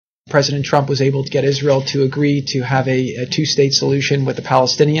President Trump was able to get Israel to agree to have a two-state solution with the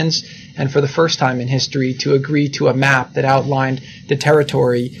Palestinians, and for the first time in history to agree to a map that outlined the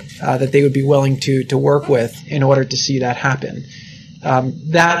territory that they would be willing to work with in order to see that happen.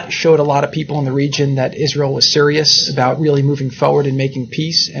 That showed a lot of people in the region that Israel was serious about really moving forward and making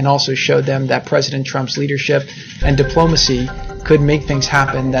peace, and also showed them that President Trump's leadership and diplomacy could make things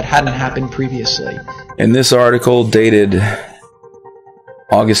happen that hadn't happened previously. In this article dated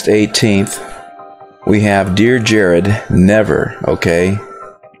August 18th, we have, "Dear Jared, never," okay?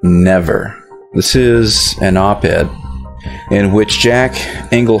 Never. This is an op-ed in which Jack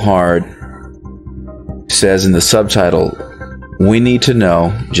Engelhard says in the subtitle, "We need to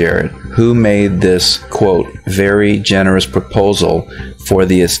know, Jared, who made this, quote, very generous proposal for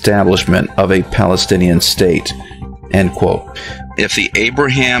the establishment of a Palestinian state," end quote. If the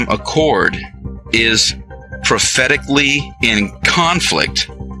Abraham Accord is prophetically in conflict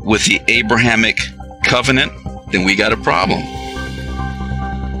with the Abrahamic covenant, then we got a problem.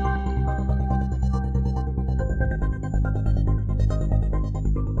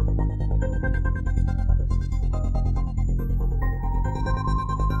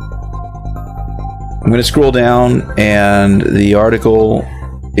 I'm going to scroll down, and the article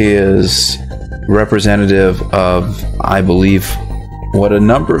is representative of, I believe, what a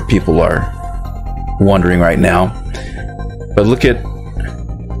number of people are wondering right now. But look at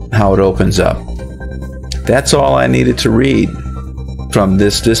how it opens up. "That's all I needed to read from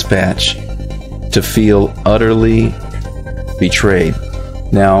this dispatch to feel utterly betrayed."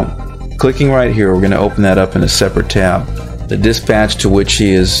 Now, clicking right here, we're going to open that up in a separate tab. The dispatch to which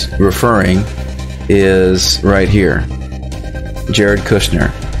he is referring is right here. Jared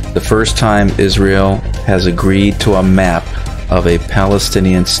Kushner, "The first time Israel has agreed to a map of a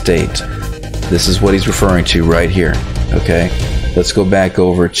Palestinian state." This is what he's referring to right here. Okay, let's go back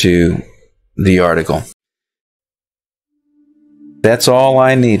over to the article. "That's all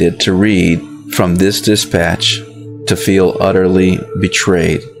I needed to read from this dispatch to feel utterly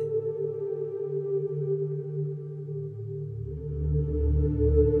betrayed."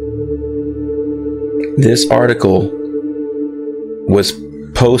 This article was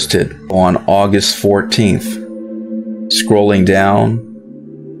posted on August 14th. Scrolling down,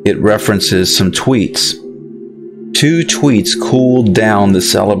 it references some tweets. 2 tweets cooled down the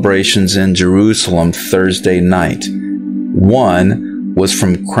celebrations in Jerusalem Thursday night. One was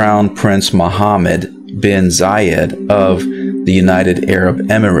from Crown Prince Mohammed bin Zayed of the United Arab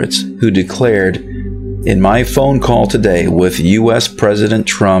Emirates, who declared, "In my phone call today with U.S. President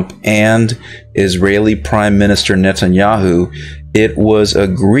Trump and Israeli Prime Minister Netanyahu, it was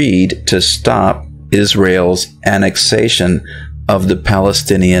agreed to stop Israel's annexation of the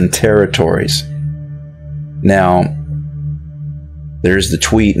Palestinian territories." Now, there's the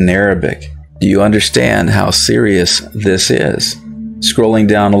tweet in Arabic. Do you understand how serious this is? Scrolling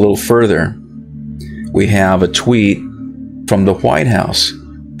down a little further, we have a tweet from the White House.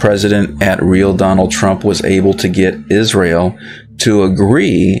 "President at Real Donald Trump was able to get Israel to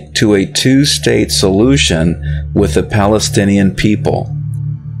agree to a two-state solution with the Palestinian people,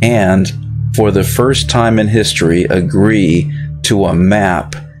 and for the first time in history agree to a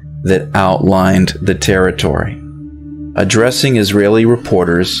map that outlined the territory." Addressing Israeli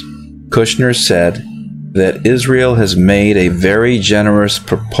reporters, Kushner said that Israel has made a very generous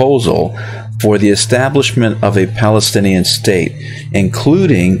proposal for the establishment of a Palestinian state,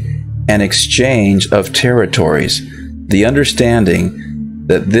 including an exchange of territories. The understanding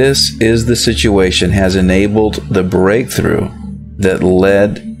that this is the situation has enabled the breakthrough that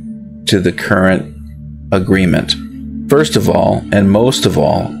led to the current agreement. First of all, and most of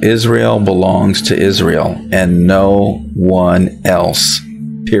all, Israel belongs to Israel and no one else.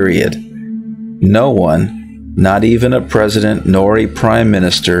 Period. No one, not even a president nor a prime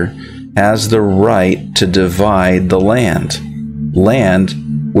minister, has the right to divide the land. Land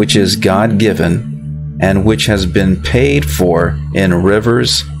which is God-given and which has been paid for in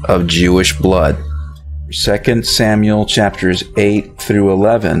rivers of Jewish blood. 2 Samuel chapters 8 through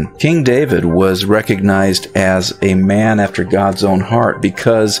 11. King David was recognized as a man after God's own heart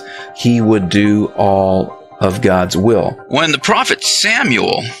because he would do all of God's will. When the prophet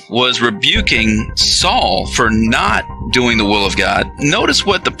Samuel was rebuking Saul for not doing the will of God, notice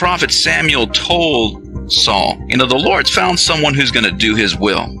what the prophet Samuel told Saul. You know, the Lord's found someone who's going to do his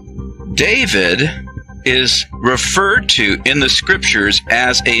will. David is referred to in the scriptures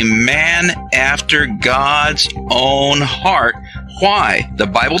as a man after God's own heart. Why? The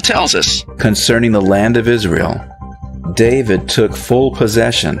Bible tells us. Concerning the land of Israel, David took full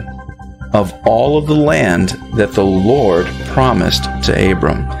possession of all of the land that the Lord promised to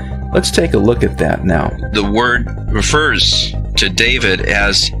Abram. Let's take a look at that now. The word refers to David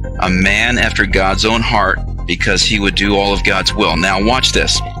as a man after God's own heart because he would do all of God's will. Now watch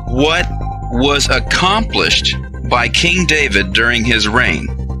this. What was accomplished by King David during his reign?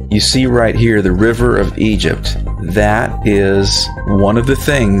 You see right here the river of Egypt. That is one of the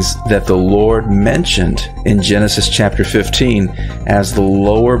things that the Lord mentioned in Genesis chapter 15 as the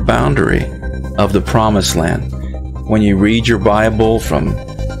lower boundary of the promised land. When you read your Bible from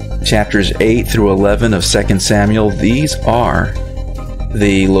chapters 8 through 11 of 2 Samuel, these are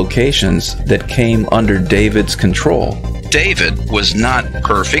the locations that came under David's control. David was not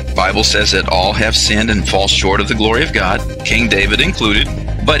perfect. The Bible says that all have sinned and fall short of the glory of God, King David included.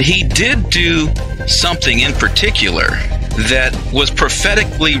 But he did do something in particular that was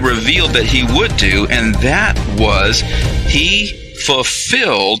prophetically revealed that he would do, and that was he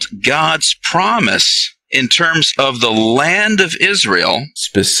fulfilled God's promise in terms of the land of Israel.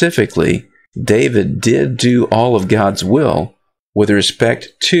 Specifically, David did do all of God's will with respect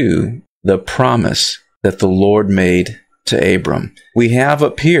to the promise that the Lord made to Abram. We have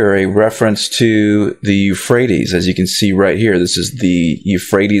up here a reference to the Euphrates, as you can see right here. This is the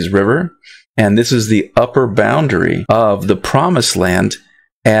Euphrates River, and this is the upper boundary of the promised land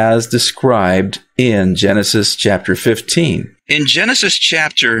as described in Genesis chapter 15. In Genesis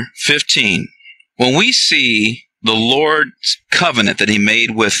chapter 15, when we see the Lord's covenant that he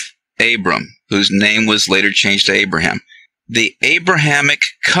made with Abram, whose name was later changed to Abraham, the Abrahamic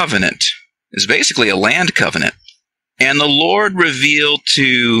covenant is basically a land covenant. And the Lord revealed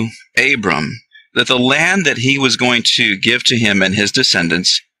to Abram that the land that he was going to give to him and his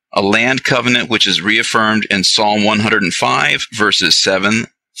descendants, a land covenant which is reaffirmed in Psalm 105, verses 7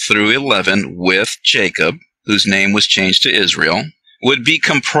 through 11 with Jacob, whose name was changed to Israel, would be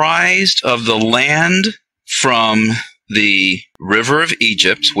comprised of the land from the river of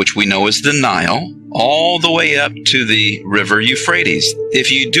Egypt, which we know as the Nile, all the way up to the river Euphrates.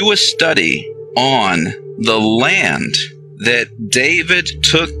 If you do a study on the land that David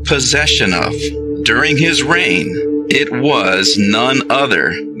took possession of during his reign, it was none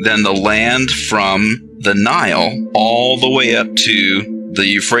other than the land from the Nile all the way up to the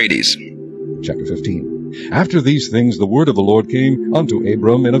Euphrates. Chapter 15. After these things the word of the Lord came unto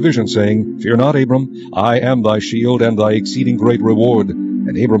Abram in a vision, saying, Fear not, Abram, I am thy shield and thy exceeding great reward.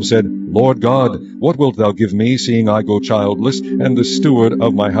 And Abram said, Lord God, what wilt thou give me, seeing I go childless, and the steward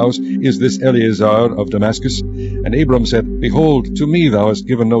of my house is this Eleazar of Damascus? And Abram said, Behold, to me thou hast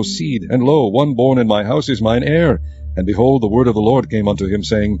given no seed, and lo, one born in my house is mine heir. And behold, the word of the Lord came unto him,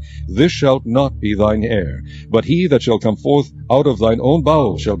 saying, This shall not be thine heir, but he that shall come forth out of thine own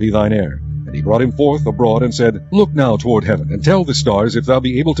bowels shall be thine heir. And he brought him forth abroad, and said, Look now toward heaven, and tell the stars, if thou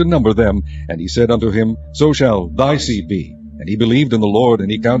be able to number them. And he said unto him, So shall thy seed be. And he believed in the Lord,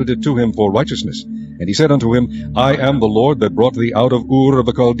 and he counted it to him for righteousness. And he said unto him, I am the Lord that brought thee out of Ur of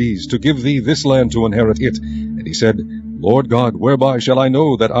the Chaldees, to give thee this land to inherit it. And he said, Lord God, whereby shall I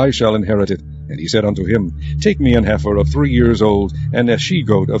know that I shall inherit it? And he said unto him, Take me an heifer of 3 years old, and a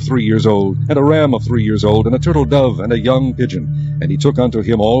she-goat of 3 years old, and a ram of 3 years old, and a turtle dove, and a young pigeon. And he took unto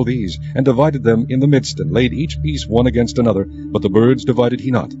him all these, and divided them in the midst, and laid each piece one against another, but the birds divided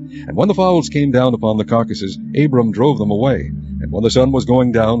he not. And when the fowls came down upon the carcasses, Abram drove them away. And when the sun was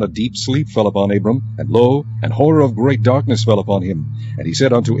going down, a deep sleep fell upon Abram, and lo, an horror of great darkness fell upon him. And he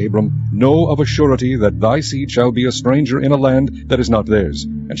said unto Abram, Know of a surety that thy seed shall be a stranger in a land that is not theirs,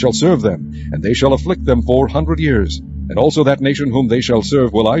 and shall serve them, and they shall afflict them 400 years. And also that nation whom they shall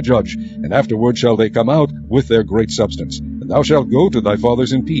serve will I judge, and afterward shall they come out with their great substance. And thou shalt go to thy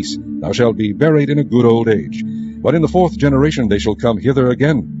fathers in peace. Thou shalt be buried in a good old age. But in the 4th generation they shall come hither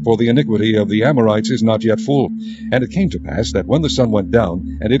again, for the iniquity of the Amorites is not yet full. And it came to pass that when the sun went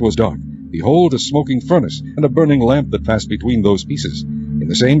down, and it was dark, behold, a smoking furnace, and a burning lamp that passed between those pieces. In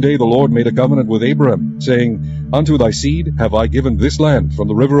the same day the Lord made a covenant with Abraham, saying, Unto thy seed have I given this land, from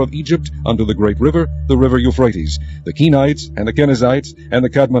the river of Egypt unto the great river, the river Euphrates, the Kenites, and the Kenizzites, and the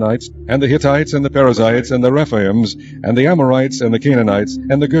Kadmonites, and the Hittites, and the Perizzites, and the Rephaims, and the Amorites, and the Canaanites,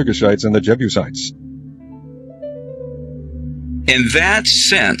 and the Girgashites, and the Jebusites. In that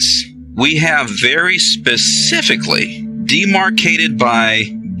sense, we have very specifically demarcated by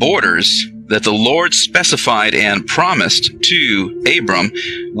borders that the Lord specified and promised to Abram.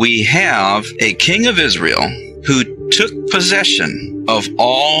 We have a king of Israel who took possession of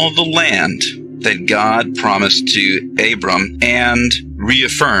all the land that God promised to Abram and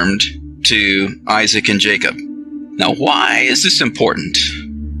reaffirmed to Isaac and Jacob. Now, why is this important?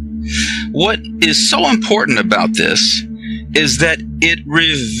 What is so important about this is that it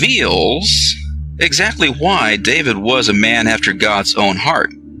reveals exactly why David was a man after God's own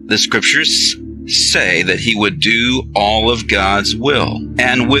heart. the scriptures say that he would do all of God's will.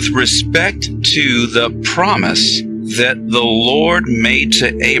 And with respect to the promise that the Lord made to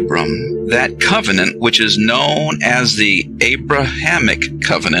Abram, that covenant which is known as the Abrahamic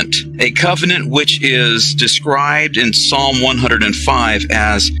covenant, a covenant which is described in Psalm 105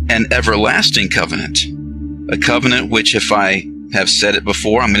 as an everlasting covenant, a covenant which, if I have said it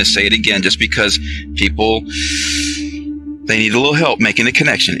before, I'm going to say it again just because people, they need a little help making the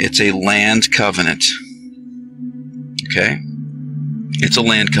connection. It's a land covenant. Okay? It's a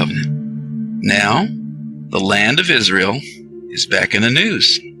land covenant. Now, the land of Israel is back in the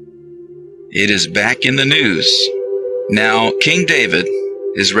news. It is back in the news. Now, King David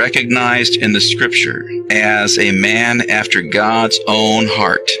is recognized in the scripture as a man after God's own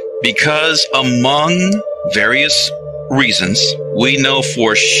heart because, among various reasons, we know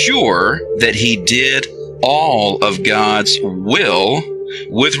for sure that he did all of God's will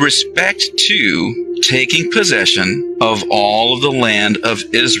with respect to taking possession of all of the land of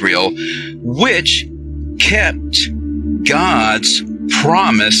Israel, which kept God's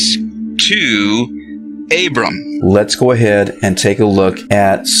promise to Abram. Let's go ahead and take a look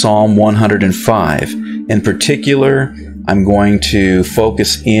at Psalm 105. In particular, I'm going to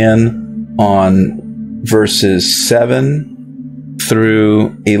focus in on verses 7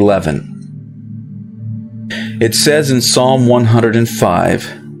 through 11. It says in Psalm 105,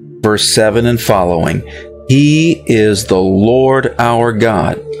 verse 7 and following, "He is the Lord our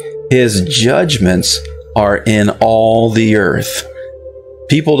God. His judgments are in all the earth."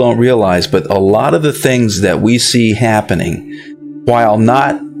 People don't realize, but a lot of the things that we see happening, while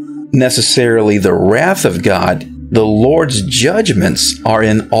not necessarily the wrath of God, the Lord's judgments are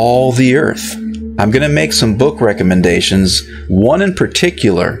in all the earth. I'm going to make some book recommendations, one in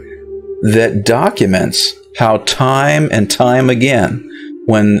particular that documents how time and time again,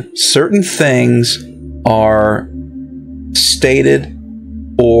 when certain things are stated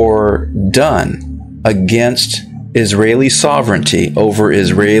or done against Israeli sovereignty over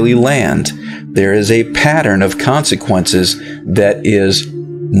Israeli land, there is a pattern of consequences that is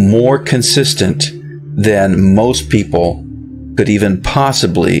more consistent than most people could even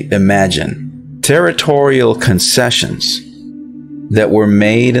possibly imagine. Territorial concessions that were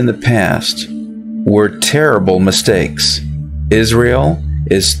made in the past were terrible mistakes. Israel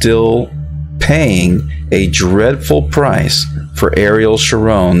is still paying a dreadful price for Ariel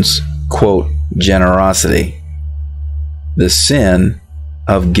Sharon's, quote, generosity. The sin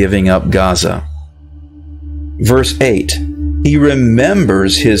of giving up Gaza. Verse 8, he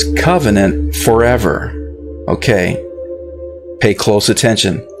remembers his covenant forever. Okay, pay close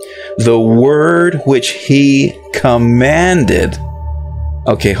attention. The word which he commanded.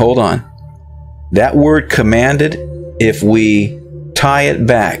 Okay, hold on. That word commanded, if we tie it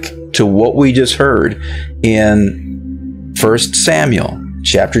back to what we just heard in 1 Samuel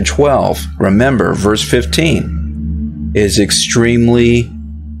chapter 12, remember verse 15, is extremely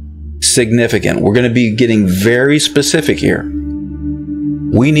significant. We're going to be getting very specific here.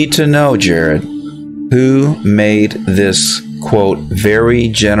 We need to know, Jared, who made this, quote, very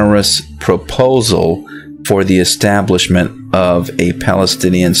generous proposal for the establishment of a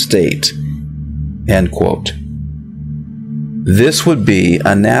Palestinian state, end quote. This would be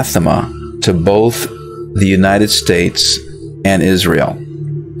anathema to both the United States and Israel.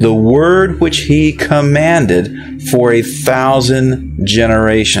 The word which he commanded for 1,000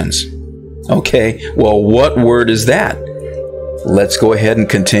 generations. Okay, well, what word is that? Let's go ahead and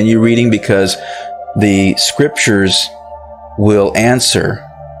continue reading, because the scriptures will answer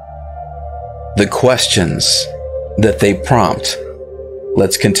the questions that they prompt.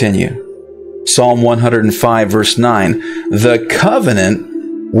 Let's continue. Psalm 105, verse 9, the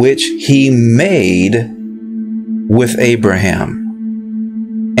covenant which he made with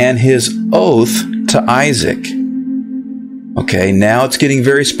Abraham and his oath to Isaac. Okay, now it's getting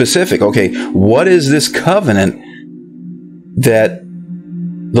very specific. Okay, what is this covenant that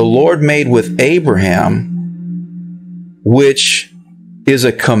the Lord made with Abraham, which is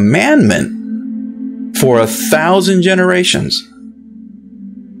a commandment for 1,000 generations?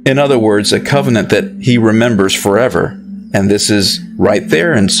 In other words, a covenant that he remembers forever. And this is right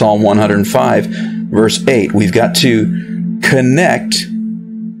there in Psalm 105, verse 8. We've got to connect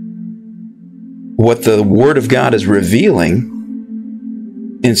what the Word of God is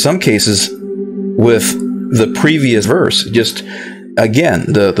revealing, in some cases, with the previous verse. Just, again,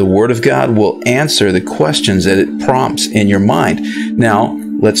 the Word of God will answer the questions that it prompts in your mind. Now,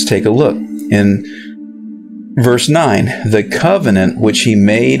 let's take a look. In verse 9, the covenant which he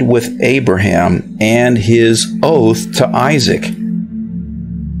made with Abraham and his oath to Isaac.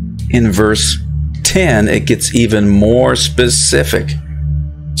 in verse 10, it gets even more specific.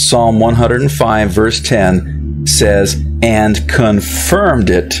 Psalm 105, verse 10 says, "And confirmed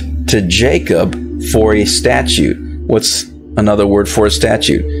it to Jacob for a statute." What's another word for a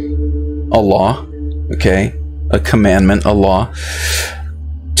statute? A law, okay? A commandment, a law.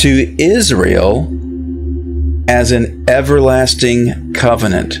 "To Israel as an everlasting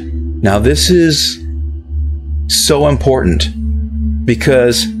covenant." Now, this is so important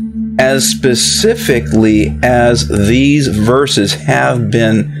because as specifically as these verses have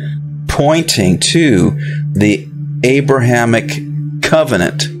been pointing to the Abrahamic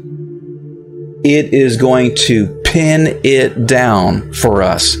covenant, it is going to pin it down for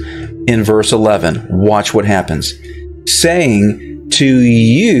us in verse 11. Watch what happens. "Saying, to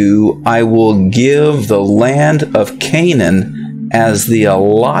you I will give the land of Canaan as the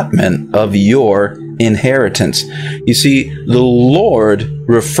allotment of your inheritance." You see, the Lord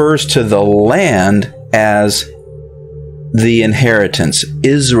refers to the land as the inheritance,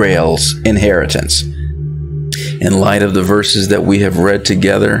 Israel's inheritance. In light of the verses that we have read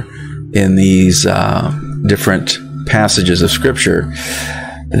together in these different passages of Scripture,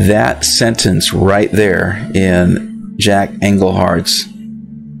 that sentence right there in Jack Englehart's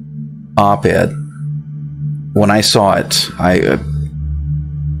op-ed, when I saw it, I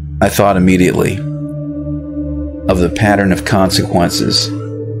thought immediately of the pattern of consequences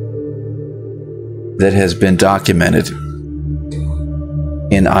that has been documented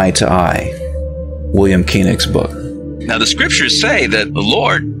in Eye to Eye, William Koenig's book. Now, the scriptures say that the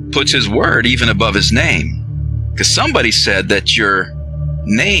Lord puts his word even above his name, because somebody said that your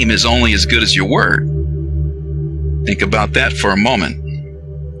name is only as good as your word. Think about that for a moment.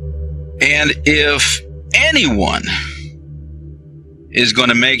 And if anyone is going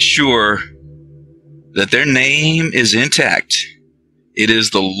to make sure that their name is intact, it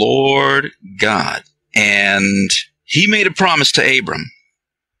is the Lord God. And he made a promise to Abram,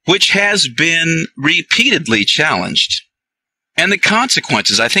 which has been repeatedly challenged. And the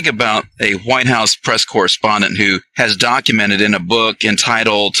consequences, I think about a White House press correspondent who has documented in a book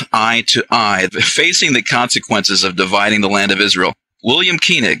entitled Eye to Eye, Facing the Consequences of Dividing the Land of Israel. William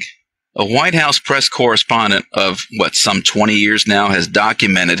Koenig, a White House press correspondent of, some 20 years now, has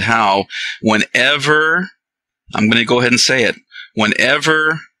documented how whenever, I'm going to go ahead and say it,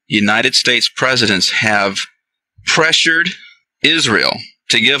 whenever United States presidents have pressured Israel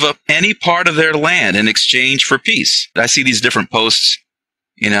to give up any part of their land in exchange for peace. I see these different posts,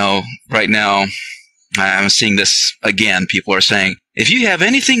 right now. I'm seeing this again. People are saying, if you have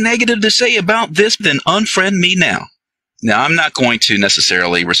anything negative to say about this, then unfriend me now. Now, I'm not going to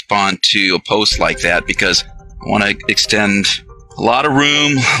necessarily respond to a post like that because I want to extend a lot of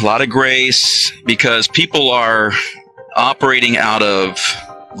room, a lot of grace, because people are operating out of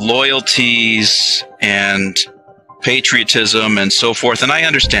loyalties and patriotism and so forth, and I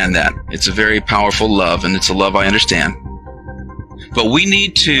understand that. It's a very powerful love, and it's a love I understand. But we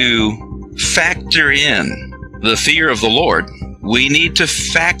need to factor in the fear of the Lord. We need to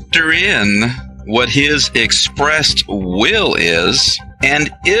factor in what his expressed will is,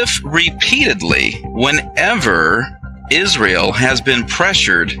 and if repeatedly, whenever Israel has been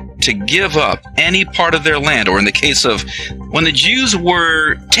pressured to give up any part of their land, or in the case of when the Jews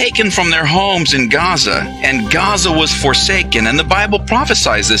were taken from their homes in Gaza, and Gaza was forsaken, and the Bible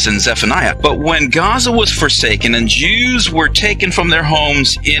prophesies this in Zephaniah, but when Gaza was forsaken and Jews were taken from their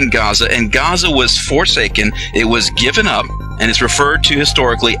homes in Gaza, and Gaza was forsaken, it was given up, and it's referred to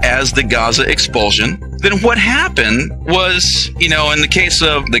historically as the Gaza expulsion, then what happened was, in the case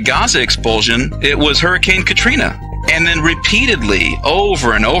of the Gaza expulsion, it was Hurricane Katrina. And then repeatedly,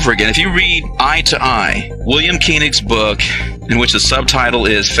 over and over again, if you read Eye to Eye, William Koenig's book, in which the subtitle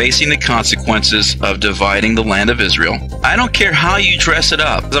is Facing the Consequences of Dividing the Land of Israel, I don't care how you dress it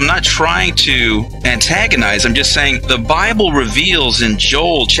up. I'm not trying to antagonize. I'm just saying the Bible reveals in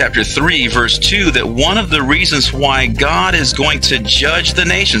Joel chapter 3, verse 2, that one of the reasons why God is going to judge the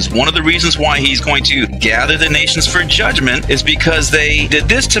nations, one of the reasons why he's going to gather the nations for judgment, is because they did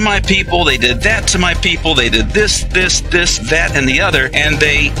this to my people, they did that to my people, they did this, that, and the other, and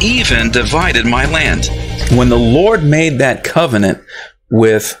they even divided my land. When the Lord made that covenant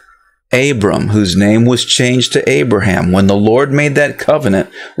with Abram, whose name was changed to Abraham, when the Lord made that covenant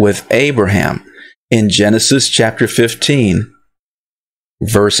with Abraham in Genesis chapter 15,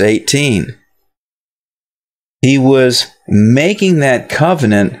 verse 18, he was making that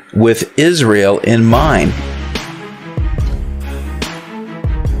covenant with Israel in mind.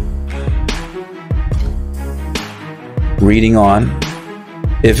 Reading on,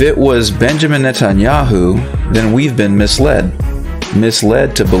 if it was Benjamin Netanyahu, then we've been misled.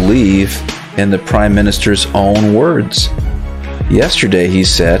 misled to believe in the Prime Minister's own words. Yesterday he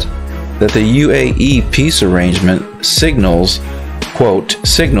said that the UAE peace arrangement signals, quote,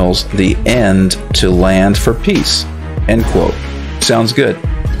 signals the end to land for peace, end quote. Sounds good.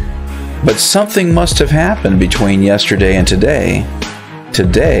 But something must have happened between yesterday and today.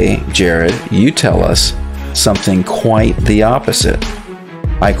 Today, Jared, you tell us something quite the opposite.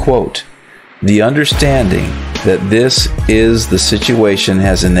 I quote, "The understanding that this is the situation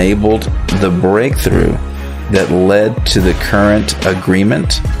has enabled the breakthrough that led to the current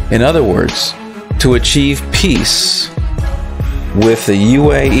agreement." In other words, to achieve peace with the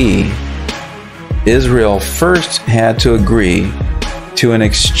UAE, Israel first had to agree to an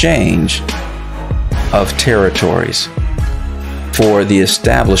exchange of territories for the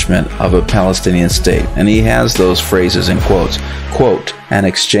establishment of a Palestinian state. And he has those phrases in quotes. Quote, "an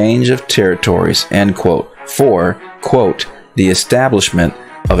exchange of territories," end quote, for, quote, "the establishment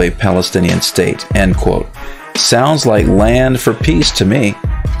of a Palestinian state," end quote. Sounds like land for peace to me.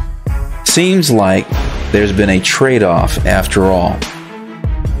 Seems like there's been a trade-off after all.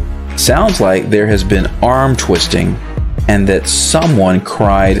 Sounds like there has been arm twisting and that someone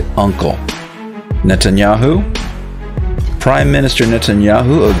cried uncle. Netanyahu? Prime Minister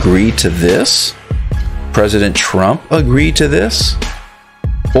Netanyahu agreed to this? President Trump agreed to this?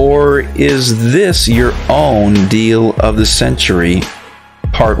 Or is this your own deal of the century,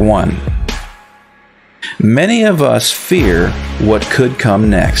 part one? Many of us fear what could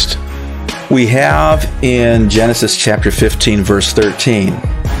come next. We have in Genesis chapter 15, verse 13,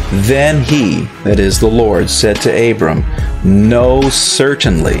 "Then he," that is the Lord, "said to Abram, know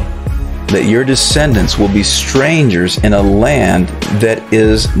certainly that your descendants will be strangers in a land that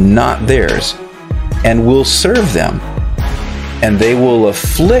is not theirs, and will serve them, and they will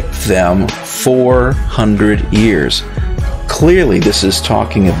afflict them 400 years. Clearly, this is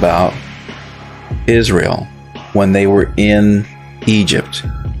talking about Israel when they were in Egypt.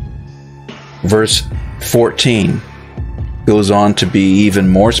 Verse 14 goes on to be even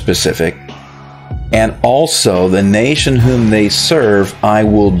more specific. "And also the nation whom they serve I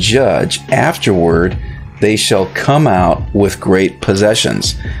will judge. Afterward they shall come out with great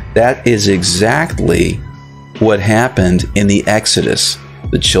possessions." That is exactly what happened in the Exodus.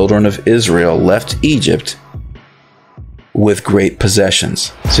 The children of Israel left Egypt with great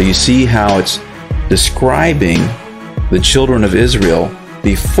possessions. So you see how it's describing the children of Israel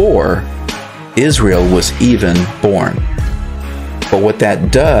before Israel was even born. But what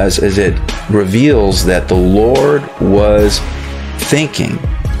that does is it reveals that the Lord was thinking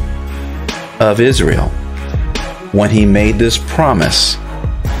of Israel when he made this promise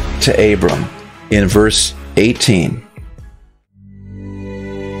to Abram in verse 18.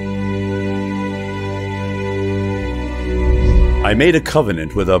 "I made a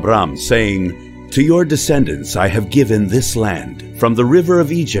covenant with Abram, saying, to your descendants I have given this land, from the river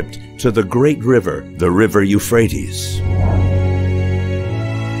of Egypt to the great river, the river Euphrates.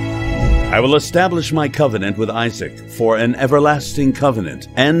 I will establish my covenant with Isaac for an everlasting covenant,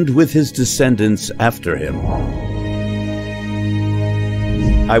 and with his descendants after him.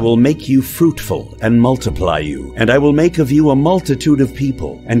 I will make you fruitful and multiply you, and I will make of you a multitude of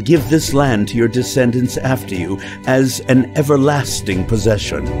people, and give this land to your descendants after you as an everlasting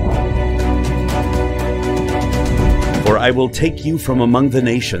possession. For I will take you from among the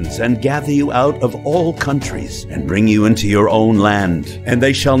nations, and gather you out of all countries, and bring you into your own land. And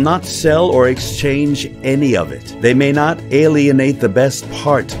they shall not sell or exchange any of it. They may not alienate the best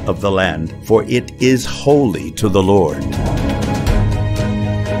part of the land, for it is holy to the Lord.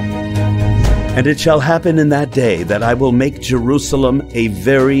 And it shall happen in that day that I will make Jerusalem a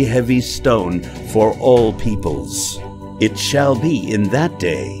very heavy stone for all peoples. It shall be in that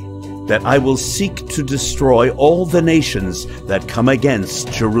day that I will seek to destroy all the nations that come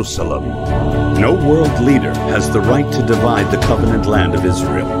against Jerusalem. No world leader has the right to divide the covenant land of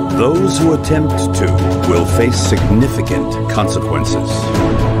Israel. Those who attempt to will face significant consequences.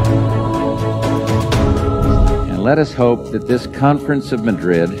 And let us hope that this Conference of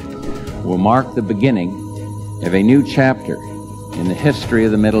Madrid will mark the beginning of a new chapter in the history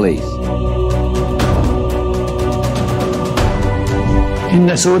of the Middle East.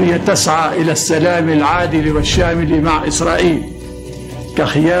 إن سوريا تسعى إلى السلام العادل والشامل مع إسرائيل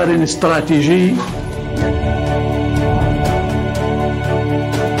كخيار استراتيجي.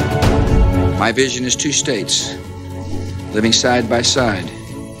 My vision is two states living side by side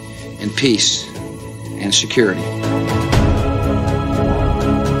in peace and security.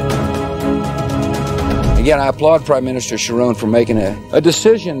 Again, I applaud Prime Minister Sharon for making a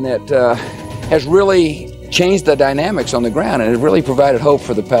decision that has really changed the dynamics on the ground, and it really provided hope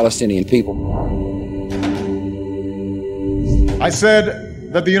for the Palestinian people. I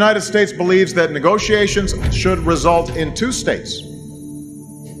said that the United States believes that negotiations should result in two states,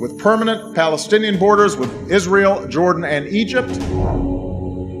 with permanent Palestinian borders with Israel, Jordan, and Egypt.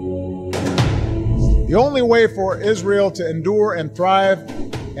 The only way for Israel to endure and thrive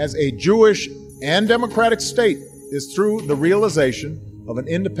as a Jewish and democratic state is through the realization of an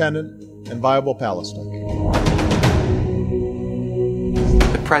independent and viable Palestine.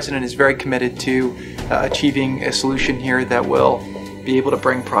 The President is very committed to achieving a solution here that will be able to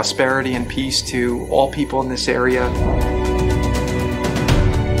bring prosperity and peace to all people in this area.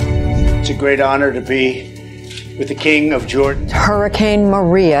 It's a great honor to be with the King of Jordan. Hurricane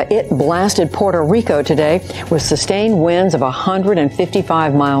Maria, it blasted Puerto Rico today with sustained winds of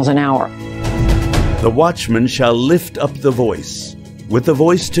 155 miles an hour. The watchmen shall lift up the voice. With the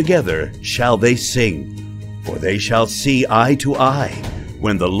voice together shall they sing. For they shall see eye to eye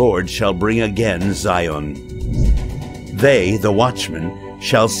when the Lord shall bring again Zion. They, the watchmen,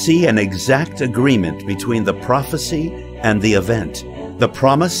 shall see an exact agreement between the prophecy and the event, the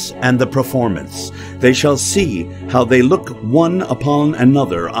promise and the performance. They shall see how they look one upon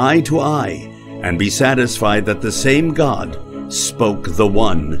another, eye to eye, and be satisfied that the same God spoke the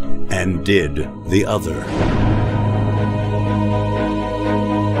one and did the other.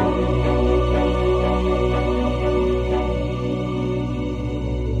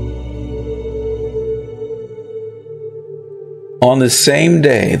 On the same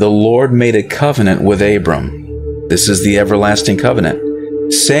day, the Lord made a covenant with Abram. This is the everlasting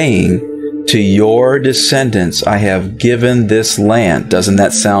covenant, saying, "To your descendants I have given this land." Doesn't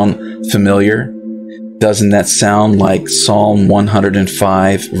that sound familiar? Doesn't that sound like Psalm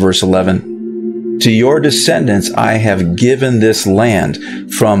 105, verse 11? "To your descendants I have given this land,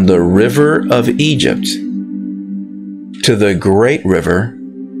 from the river of Egypt to the great river,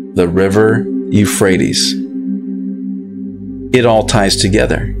 the river Euphrates." It all ties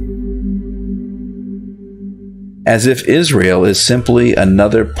together. As if Israel is simply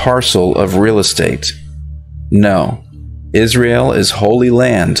another parcel of real estate. No, Israel is holy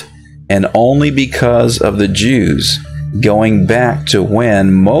land, and only because of the Jews going back to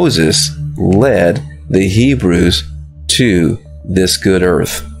when Moses led the Hebrews to this good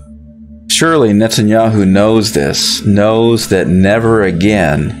earth. Surely Netanyahu knows this, knows that never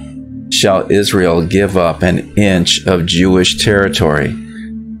again shall Israel give up an inch of Jewish territory.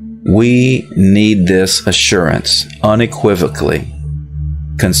 We need this assurance unequivocally.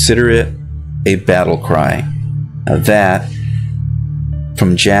 Consider it a battle cry. Now that,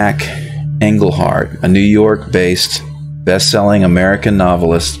 from Jack Engelhardt, a New York-based best-selling American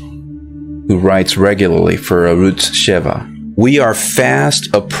novelist who writes regularly for Arutz Sheva. We are fast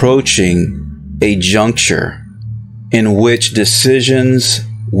approaching a juncture in which decisions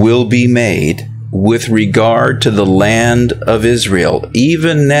will be made with regard to the land of Israel.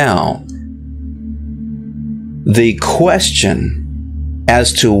 Even now, the question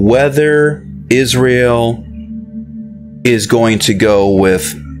as to whether Israel is going to go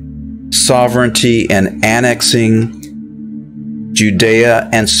with sovereignty and annexing Judea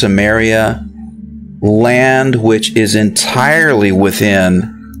and Samaria, land which is entirely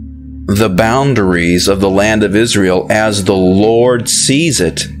within the boundaries of the land of Israel as the Lord sees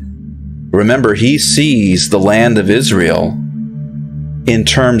it. Remember, he sees the land of Israel in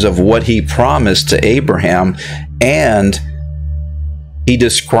terms of what he promised to Abraham, and he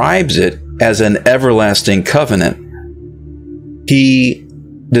describes it as an everlasting covenant. He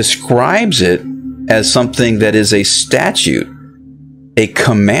describes it as something that is a statute, a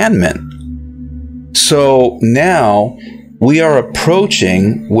commandment. So now we are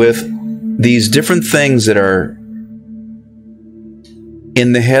approaching with these different things that are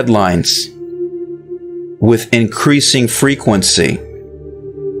in the headlines with increasing frequency.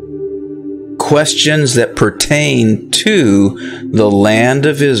 Questions that pertain to the land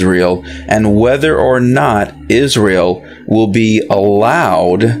of Israel and whether or not Israel will be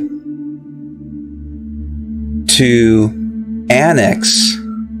allowed to annex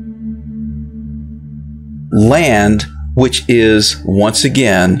land which is once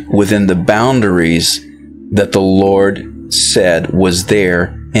again within the boundaries that the Lord said was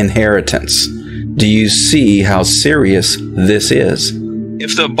their inheritance. Do you see how serious this is?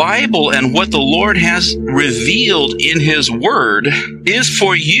 If the Bible and what the Lord has revealed in His Word is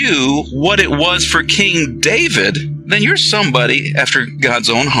for you what it was for King David, then you're somebody after God's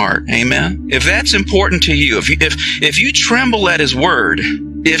own heart. Amen? If that's important to you, if you tremble at His Word,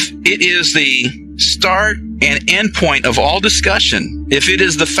 if it is the start and end point of all discussion, if it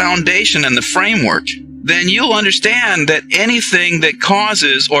is the foundation and the framework, then you'll understand that anything that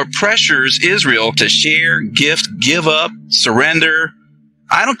causes or pressures Israel to share, gift, give up, surrender,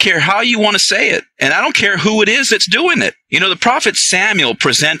 I don't care how you want to say it, and I don't care who it is that's doing it. You know, the prophet Samuel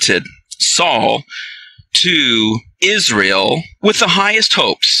presented Saul to Israel with the highest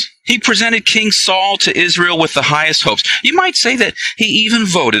hopes. He presented King Saul to Israel with the highest hopes. You might say that he even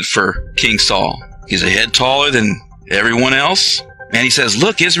voted for King Saul. He's a head taller than everyone else. And he says,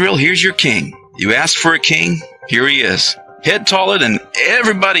 look, Israel, here's your king. You asked for a king, here he is. Head taller than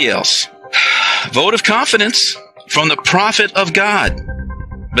everybody else. Vote of confidence from the prophet of God.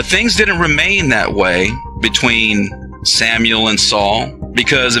 But things didn't remain that way between Samuel and Saul,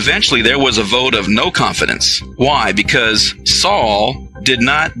 because eventually there was a vote of no confidence. Why? Because Saul did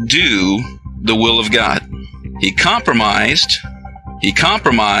not do the will of God. He compromised.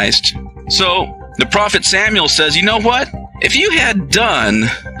 So the prophet Samuel says, you know what? If you had done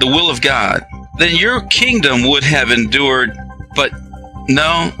the will of God, then your kingdom would have endured. But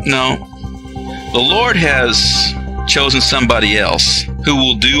no. The Lord has chosen somebody else who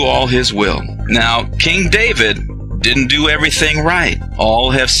will do all his will. Now, King David didn't do everything right.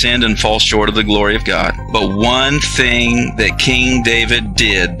 All have sinned and fall short of the glory of God. But one thing that King David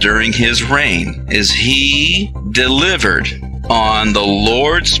did during his reign is he delivered on the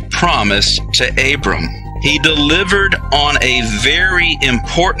Lord's promise to Abram. He delivered on a very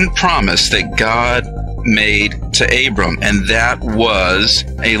important promise that God made to Abram, and that was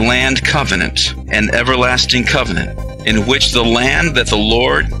a land covenant, an everlasting covenant, in which the land that the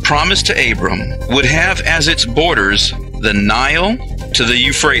Lord promised to Abram would have as its borders the Nile to the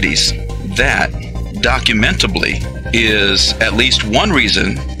Euphrates. That, documentably, is at least one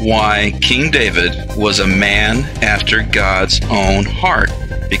reason why King David was a man after God's own heart,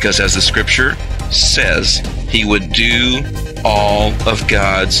 because as the scripture says, he would do all of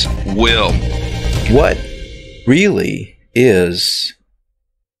God's will. What really is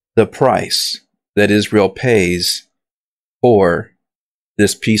the price that Israel pays for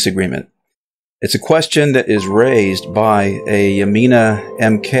this peace agreement? It's a question that is raised by a Yamina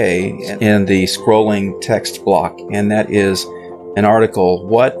MK in the scrolling text block, and that is an article,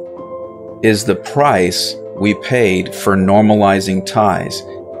 What is the price we paid for normalizing ties?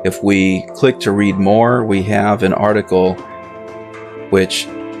 If we click to read more, we have an article which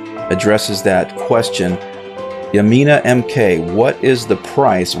addresses that question. Yamina MK, what is the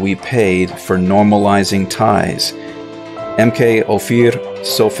price we paid for normalizing ties? MK Ophir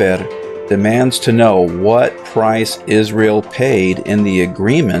Sofer demands to know what price Israel paid in the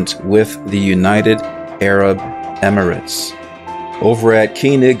agreement with the United Arab Emirates. Over at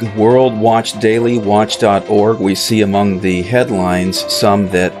Koenig World Watch Daily, watch.org, we see among the headlines some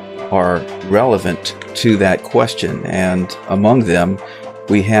that are relevant to that question. And among them,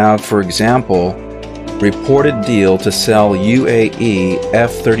 we have, for example, reported deal to sell UAE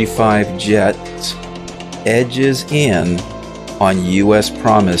F-35 jets edges in on U.S.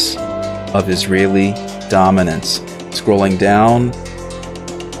 promise of Israeli dominance. Scrolling down,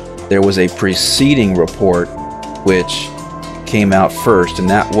 there was a preceding report which came out first, and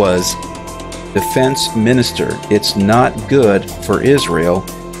that was Defense Minister, it's not good for Israel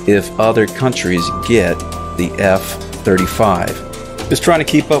if other countries get the F-35. Just trying to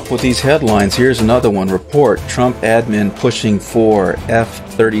keep up with these headlines, here's another one. Report, Trump admin pushing for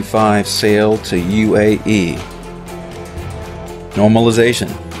F-35 sale to UAE. Normalization,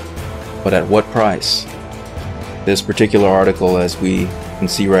 but at what price? This particular article, as we can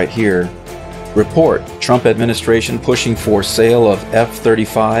see right here, report, Trump administration pushing for sale of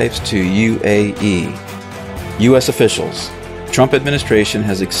F-35s to UAE. U.S. officials, Trump administration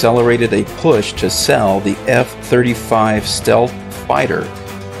has accelerated a push to sell the F-35 stealth fighter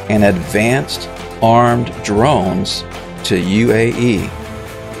and advanced armed drones to UAE.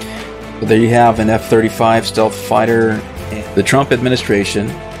 So there you have an F-35 stealth fighter. The Trump administration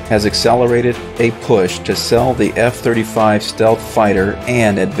has accelerated a push to sell the F-35 stealth fighter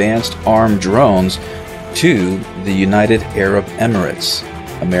and advanced armed drones to the United Arab Emirates.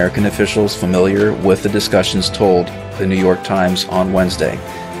 American officials familiar with the discussions told the New York Times on Wednesday.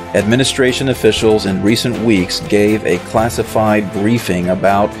 Administration officials in recent weeks gave a classified briefing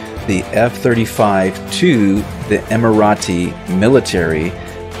about the F-35 to the Emirati military,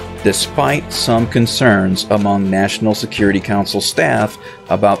 despite some concerns among National Security Council staff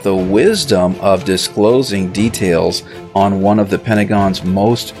about the wisdom of disclosing details on one of the Pentagon's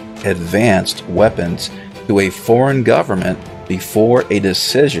most advanced weapons to a foreign government before a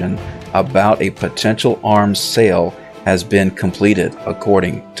decision about a potential arms sale has been completed,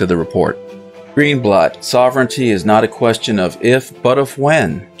 according to the report. Greenblatt, sovereignty is not a question of if, but of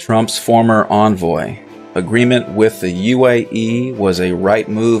when. Trump's former envoy. agreement with the UAE was a right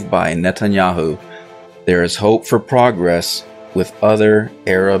move by Netanyahu. There is hope for progress with other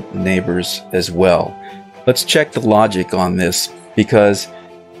Arab neighbors as well. Let's check the logic on this, because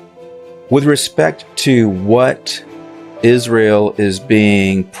with respect to what Israel is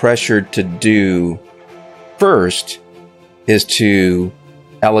being pressured to do, first is to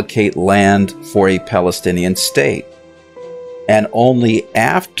allocate land for a Palestinian state. And only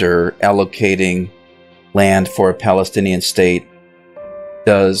after allocating land for a Palestinian state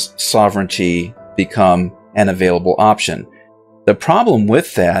does sovereignty become an available option. The problem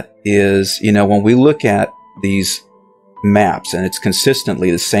with that is, when we look at these maps, and it's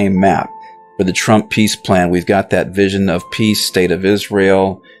consistently the same map for the Trump peace plan, we've got that vision of peace, state of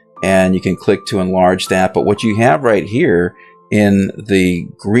Israel, and you can click to enlarge that. But what you have right here in the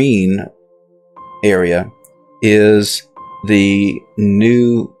green area is the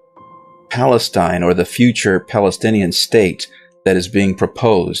new Palestine, or the future Palestinian state that is being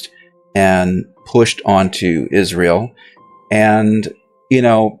proposed and pushed onto Israel. And,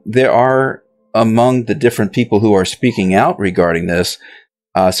 there are, among the different people who are speaking out regarding this,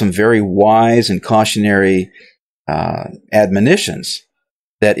 some very wise and cautionary admonitions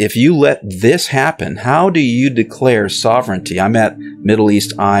that if you let this happen, how do you declare sovereignty? I'm at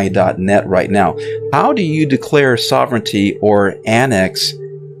MiddleEastEye.net right now. How do you declare sovereignty or annex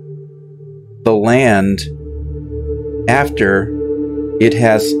the land after it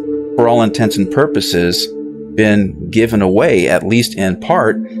has, for all intents and purposes, been given away, at least in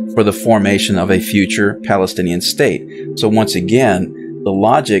part, for the formation of a future Palestinian state? So once again, the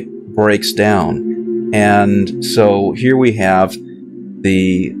logic breaks down. And so here we have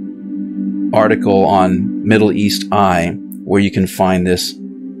the article on Middle East Eye where you can find this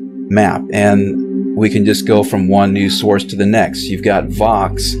map. And we can just go from one news source to the next. You've got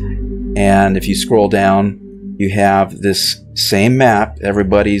Vox, and if you scroll down, you have this same map.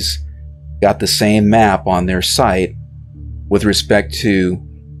 Everybody's got the same map on their site with respect to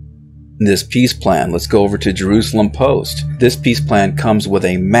this peace plan. Let's go over to Jerusalem Post. This peace plan comes with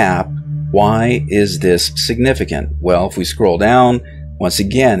a map. Why is this significant? Well, if we scroll down, once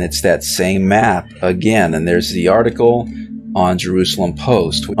again, it's that same map again, and there's the article on Jerusalem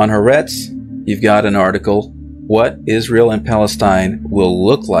Post. On Haaretz, you've got an article, what Israel and Palestine will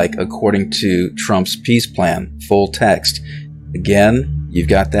look like according to Trump's peace plan, full text. Again, you've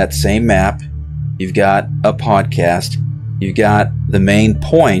got that same map, you've got a podcast, you've got the main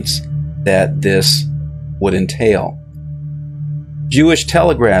points that this would entail. Jewish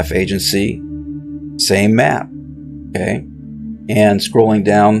Telegraph Agency, same map, okay? And scrolling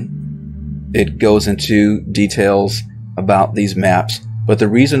down, it goes into details about these maps. But the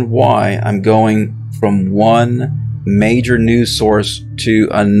reason why I'm going from one major news source to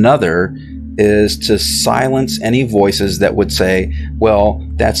another is to silence any voices that would say, well,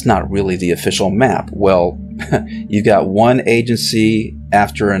 that's not really the official map. Well, you've got one agency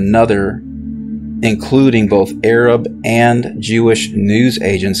after another, including both Arab and Jewish news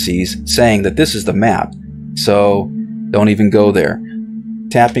agencies, saying that this is the map. So don't even go there.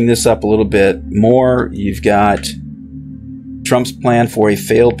 Tapping this up a little bit more, you've got Trump's plan for a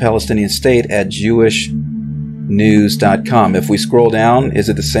failed Palestinian state at jewishnews.com. If we scroll down, is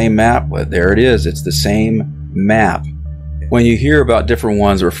it the same map? Well, there it is. It's the same map. When you hear about different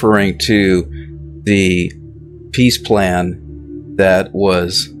ones referring to the peace plan that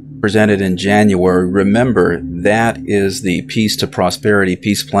was presented in January, remember that is the Peace to Prosperity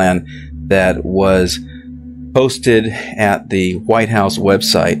peace plan that was posted at the White House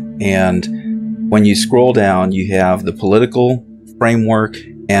website. And when you scroll down, you have the political framework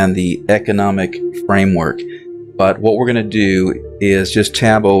and the economic framework. But what we're going to do is just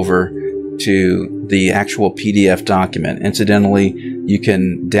tab over to the actual PDF document. Incidentally, you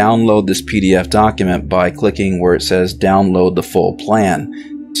can download this PDF document by clicking where it says download the full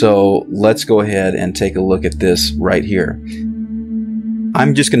plan. So let's go ahead and take a look at this right here.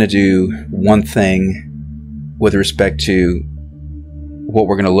 I'm just going to do one thing with respect to what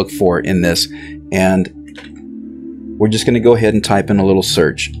we're going to look for in this. And we're just going to go ahead and type in a little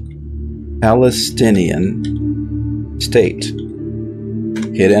search. Palestinian state.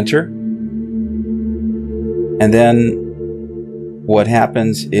 Hit enter. And then what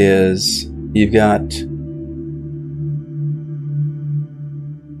happens is you've got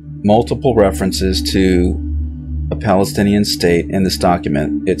multiple references to a Palestinian state in this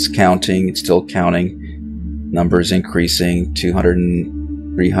document. It's counting, it's still counting. Numbers increasing,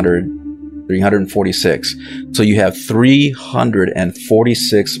 346. So you have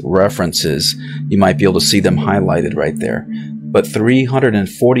 346 references. You might be able to see them highlighted right there. But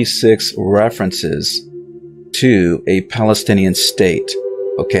 346 references to a Palestinian state.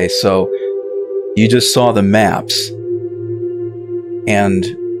 Okay, so you just saw the maps, and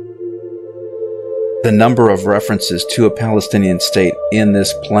the number of references to a Palestinian state in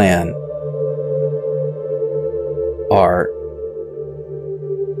this plan are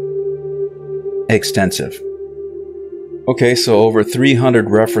extensive. Okay, so over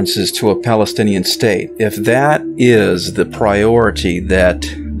 300 references to a Palestinian state. If that is the priority that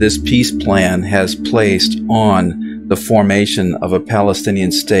this peace plan has placed on the formation of a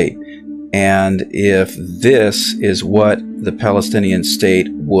Palestinian state, and if this is what the Palestinian state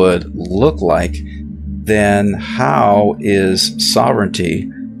would look like, then how is sovereignty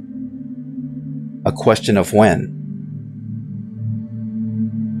a question of when?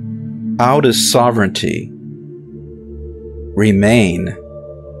 How does sovereignty remain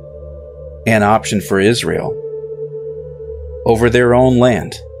an option for Israel over their own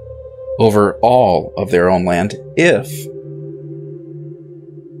land, over all of their own land, if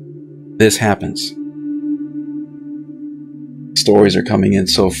this happens? Stories are coming in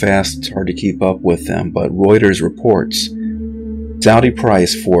so fast it's hard to keep up with them, but Reuters reports Saudi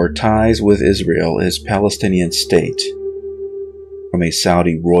price for ties with Israel is Palestinian state from a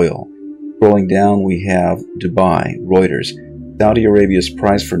Saudi royal. Scrolling down, we have Dubai, Reuters. Saudi Arabia's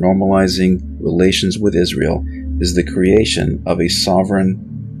price for normalizing relations with Israel is the creation of a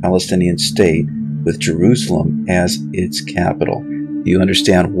sovereign Palestinian state with Jerusalem as its capital. Do you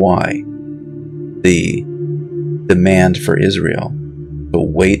understand why the demand for Israel to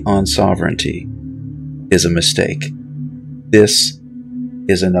wait on sovereignty is a mistake? This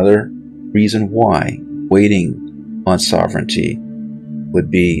is another reason why waiting on sovereignty would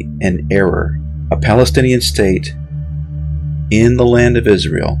be an error. A Palestinian state in the land of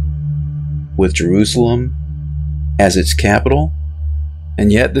Israel with Jerusalem as its capital,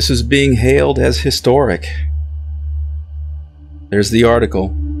 and yet this is being hailed as historic. There's the article.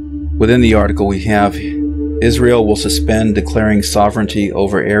 Within the article we have Israel will suspend declaring sovereignty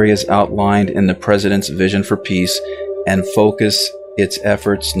over areas outlined in the President's vision for peace and focus its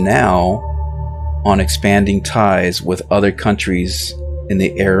efforts now on expanding ties with other countries in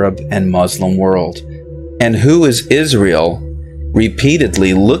the Arab and Muslim world. And who is Israel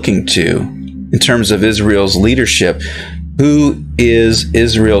repeatedly looking to in terms of Israel's leadership? Who is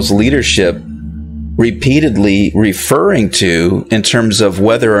Israel's leadership repeatedly referring to in terms of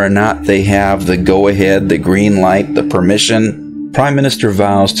whether or not they have the go-ahead, the green light, the permission? Prime Minister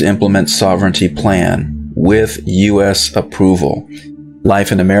vows to implement sovereignty plan with U.S. approval.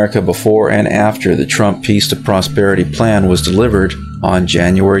 Life in America before and after the Trump Peace to Prosperity plan was delivered on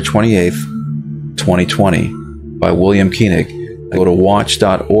January 28th, 2020 by William Koenig. Go to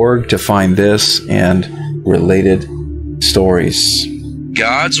watch.org to find this and related stories.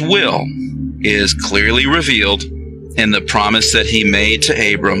 God's will is clearly revealed in the promise that he made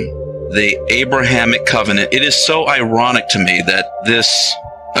to Abram, the Abrahamic covenant. It is so ironic to me that this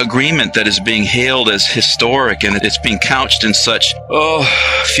agreement that is being hailed as historic and it's being couched in such,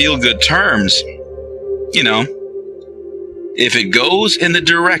 feel-good terms, you know, if it goes in the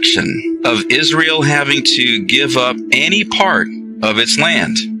direction of Israel having to give up any part of its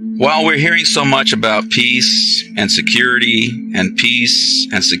land, while we're hearing so much about peace and security and peace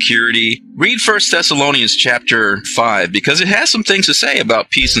and security, read 1 Thessalonians chapter 5, because it has some things to say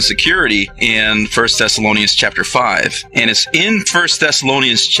about peace and security in 1 Thessalonians chapter 5. And it's in 1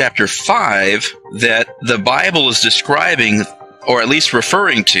 Thessalonians chapter 5 that the Bible is describing, or at least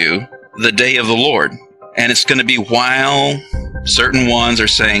referring to, the day of the Lord. And it's going to be while certain ones are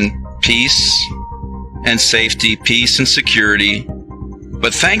saying peace and safety, peace and security.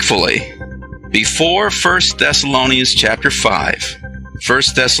 But thankfully, before 1 Thessalonians chapter 5, 1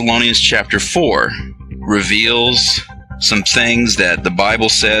 Thessalonians chapter 4 reveals some things that the Bible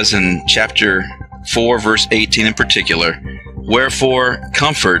says in chapter 4, verse 18 in particular. Wherefore,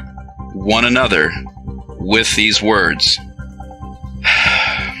 comfort one another with these words.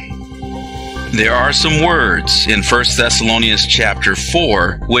 There are some words in 1 Thessalonians chapter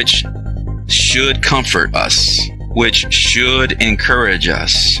 4 which should comfort us, which should encourage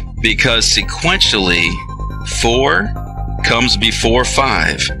us, because sequentially 4 comes before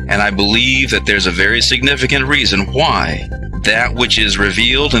 5, and I believe that there's a very significant reason why that which is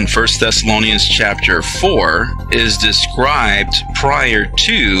revealed in 1 Thessalonians chapter 4 is described prior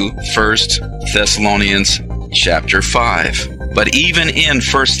to 1 Thessalonians chapter 5. But even in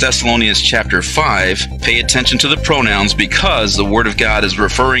 1 Thessalonians chapter 5, pay attention to the pronouns, because the Word of God is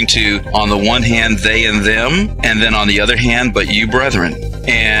referring to, on the one hand, they and them, and then on the other hand, but you brethren.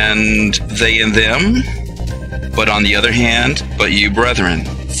 And they and them, but on the other hand, but you brethren.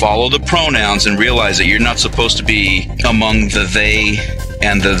 follow the pronouns and realize that you're not supposed to be among the they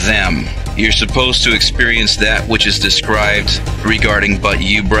and the them. You're supposed to experience that which is described regarding but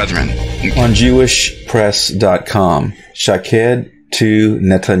you, brethren. On JewishPress.com, Shaked to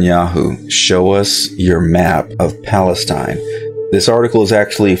Netanyahu, show us your map of Palestine. This article is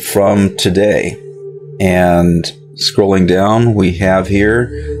actually from today. And scrolling down, we have here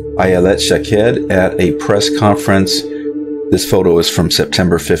Ayelet Shaked at a press conference. This photo is from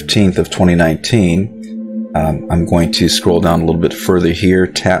September 15th of 2019. I'm going to scroll down a little bit further here,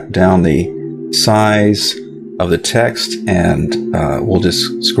 tap down the size of the text, and we'll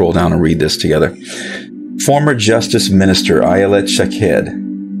just scroll down and read this together. Former Justice Minister Ayelet Shaked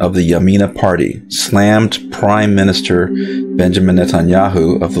of the Yamina Party slammed Prime Minister Benjamin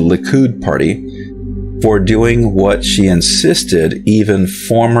Netanyahu of the Likud Party for doing what she insisted even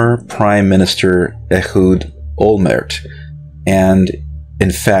former Prime Minister Ehud Olmert and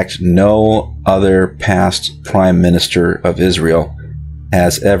in fact no other past Prime Minister of Israel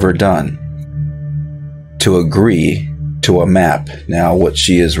has ever done, to agree to a map. Now, what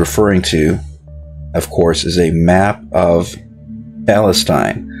she is referring to, of course, is a map of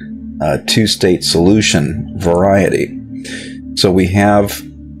Palestine, a two-state solution variety. So we have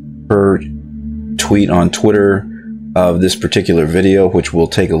her tweet on Twitter of this particular video, which we'll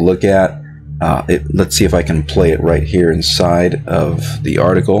take a look at. Let's see if I can play it right here inside of the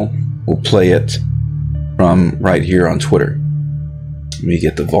article. We'll play it from right here on Twitter. Let me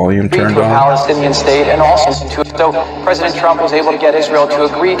get the volume turned on. Palestinian state, and also so President Trump was able to get Israel to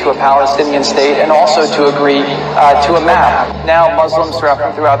agree to a Palestinian state and also to agree to a map. Now Muslims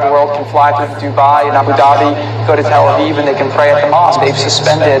throughout the world can fly to Dubai and Abu Dhabi, go to Tel Aviv, and they can pray at the mosque. They've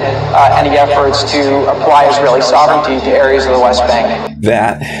suspended any efforts to apply Israeli sovereignty to areas of the West Bank.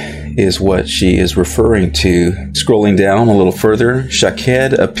 That is what she is referring to. Scrolling down a little further,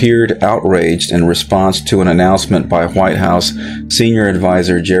 Shaked appeared outraged in response to an announcement by White House senior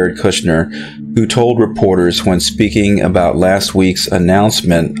advisor Jared Kushner, who told reporters when speaking about last week's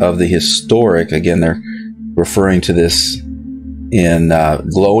announcement of the historic, again they're referring to this in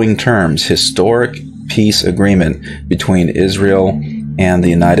glowing terms, historic peace agreement between Israel and the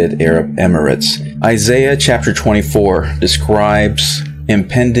United Arab Emirates. Isaiah chapter 24 describes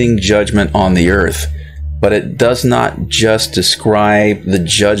impending judgment on the earth, but it does not just describe the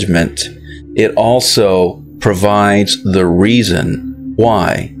judgment, it also provides the reason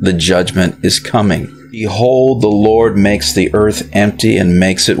why the judgment is coming. Behold, the Lord makes the earth empty and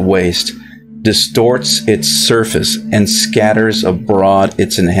makes it waste, distorts its surface and scatters abroad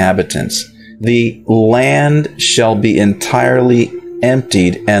its inhabitants. The land shall be entirely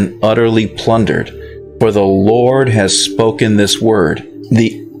emptied and utterly plundered, for the Lord has spoken this word.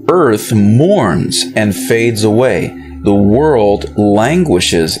 The earth mourns and fades away. The world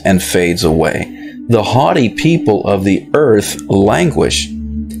languishes and fades away. The haughty people of the earth languish.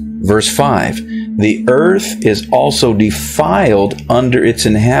 Verse 5, the earth is also defiled under its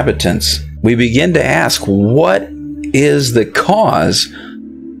inhabitants. We begin to ask, what is the cause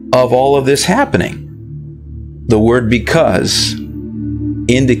of all of this happening? The word because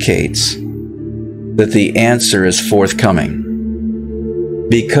indicates that the answer is forthcoming.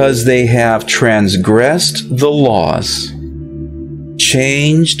 Because they have transgressed the laws,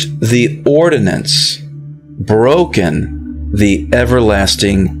 changed the ordinance, broken the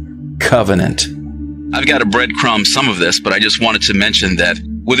everlasting covenant. I've got to breadcrumb some of this, but I just wanted to mention that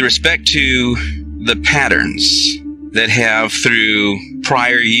with respect to the patterns that have through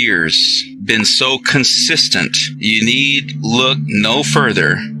prior years been so consistent, you need look no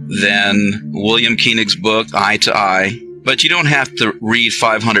further than William Koenig's book, Eye to Eye. But you don't have to read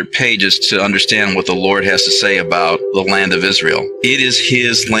 500 pages to understand what the Lord has to say about the land of Israel. It is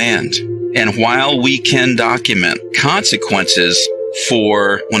His land. And while we can document consequences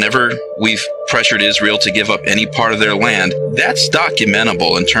for whenever we've pressured Israel to give up any part of their land, that's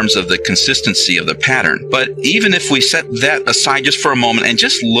documentable in terms of the consistency of the pattern. But even if we set that aside just for a moment and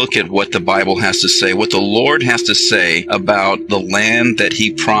just look at what the Bible has to say, what the Lord has to say about the land that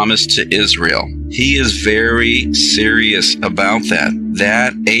He promised to Israel, He is very serious about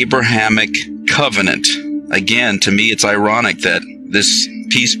that Abrahamic covenant. Again, to me, it's ironic that this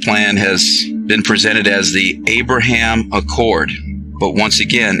peace plan has been presented as the Abraham Accord. But once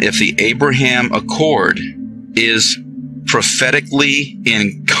again, if the Abraham Accord is prophetically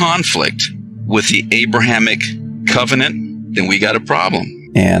in conflict with the Abrahamic covenant, then we got a problem.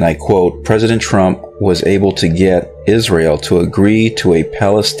 And I quote, President Trump was able to get Israel to agree to a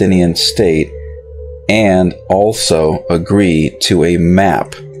Palestinian state and also agree to a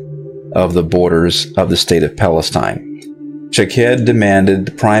map of the borders of the state of Palestine. Shaked demanded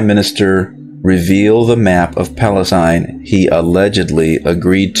the prime minister reveal the map of Palestine he allegedly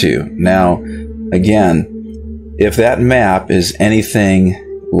agreed to. Now, again, if that map is anything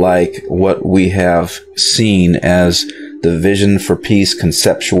like what we have seen as the Vision for Peace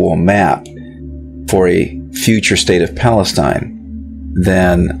conceptual map for a future state of Palestine,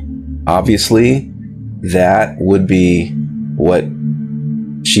 then obviously that would be what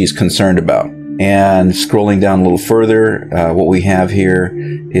she's concerned about. And scrolling down a little further, what we have here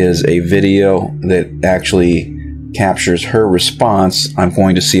is a video that actually captures her response. I'm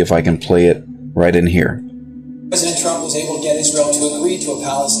going to see if I can play it right in here. President Trump was able to get Israel to agree to a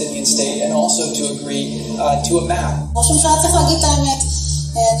Palestinian state and also to agree to a map. ראש הממשלה צריך להגיד את האמת.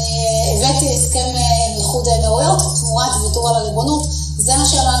 אני הבאתי הסכם עם איחוד האמירויות תמורת ויתור על הריבונות. זה מה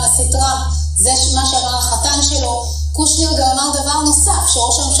שאמר הנשיא טראמפ, זה מה שאמר החתן שלו. קושניר גם אמר דבר נוסף,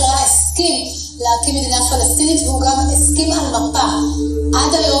 שראש הממשלה הסכים להקים מדינה פלסטינית והוא גם הסכים על מפה.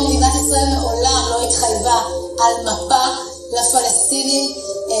 עד היום מדינת ישראל מעולם לא התחייבה על מפה לפלסטינים,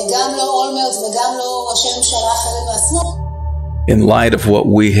 גם לא אולמרט וגם לא ראשי ממשלה אחרים מהשמאל. In light of what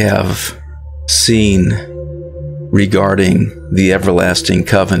we have seen regarding the everlasting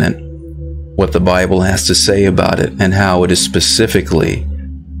covenant, what the Bible has to say about it, and how it is specifically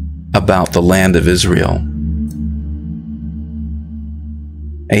about the land of Israel,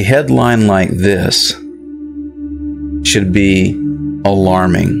 a headline like this should be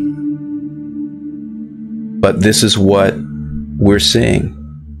alarming. But this is what we're seeing.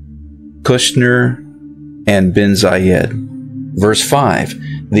 Kushner and bin Zayed. Verse 5,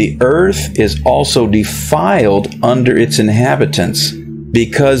 the earth is also defiled under its inhabitants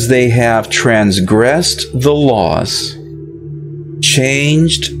because they have transgressed the laws,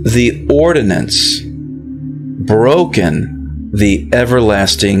 changed the ordinance, broken the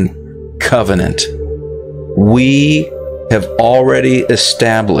everlasting covenant. We have already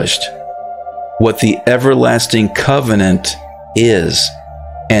established what the everlasting covenant is,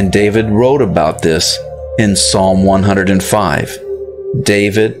 and David wrote about this in Psalm 105.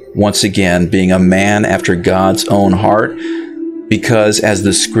 David, once again, being a man after God's own heart, because as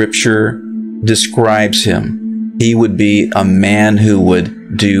the scripture describes him, he would be a man who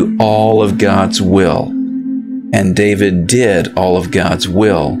would do all of God's will. And David did all of God's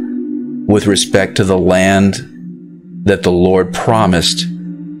will with respect to the land that the Lord promised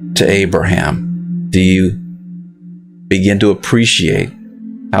to Abraham. Do you begin to appreciate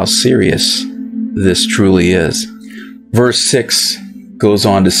how serious this truly is? Verse 6 goes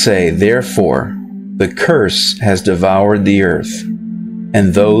on to say, therefore, the curse has devoured the earth,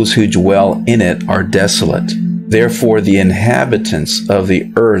 and those who dwell in it are desolate. Therefore, the inhabitants of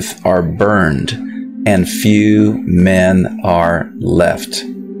the earth are burned, and few men are left.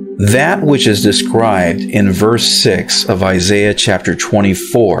 That which is described in verse 6 of Isaiah chapter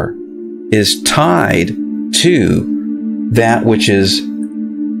 24 is tied to that which is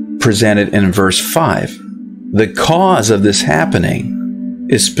presented in verse 5. The cause of this happening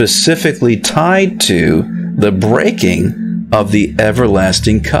is specifically tied to the breaking of the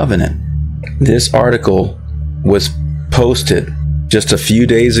everlasting covenant. This article was posted just a few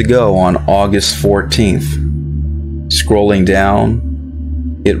days ago on August 14th. Scrolling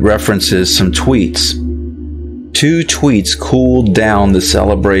down, it references some tweets. 2 tweets cooled down the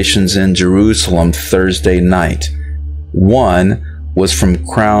celebrations in Jerusalem Thursday night. One was from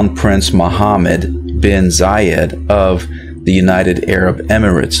Crown Prince Mohammed bin Zayed of the United Arab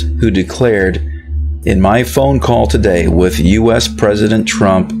Emirates, who declared, in my phone call today with U.S. President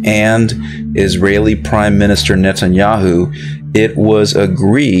Trump and Israeli Prime Minister Netanyahu, it was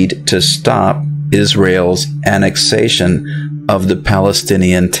agreed to stop Israel's annexation of the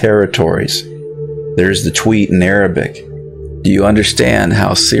Palestinian territories. There's the tweet in Arabic. Do you understand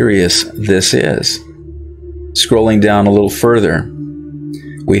how serious this is? Scrolling down a little further,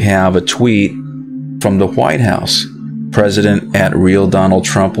 we have a tweet from the White House. President at Real Donald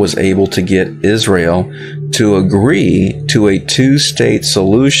Trump was able to get Israel to agree to a 2-state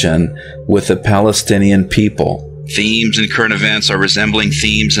solution with the Palestinian people. Themes in current events are resembling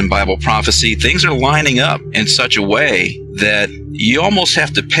themes in Bible prophecy. Things are lining up in such a way that you almost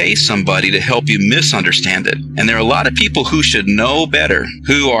have to pay somebody to help you misunderstand it. And there are a lot of people who should know better,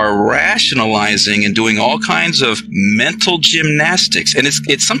 who are rationalizing and doing all kinds of mental gymnastics. And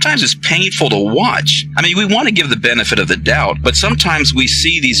it's sometimes it's painful to watch. I mean, we want to give the benefit of the doubt, but sometimes we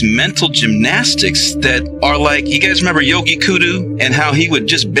see these mental gymnastics that are like, you guys remember Yogi Kudu and how he would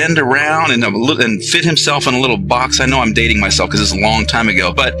just bend around and fit himself in a little box? I know I'm dating myself because it's a long time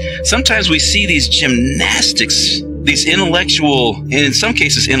ago, but sometimes we see these gymnastics these intellectual, and in some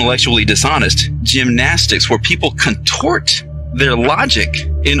cases intellectually dishonest, gymnastics where people contort their logic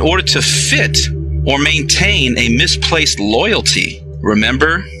in order to fit or maintain a misplaced loyalty.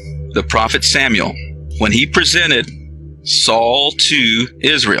 Remember the prophet Samuel, when he presented Saul to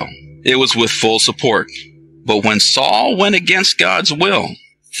Israel, it was with full support. But when Saul went against God's will,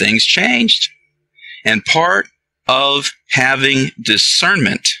 things changed. And part of having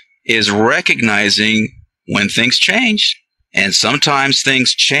discernment is recognizing when things change. And sometimes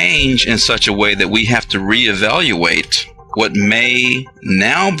things change in such a way that we have to reevaluate what may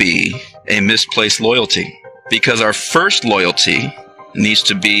now be a misplaced loyalty. Because our first loyalty needs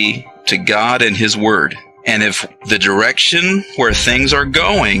to be to God and His Word. And if the direction where things are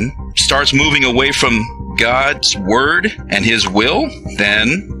going starts moving away from God's Word and His will,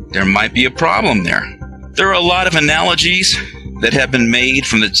 then there might be a problem there. There are a lot of analogies that have been made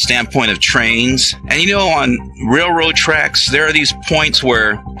from the standpoint of trains. And you know, on railroad tracks, there are these points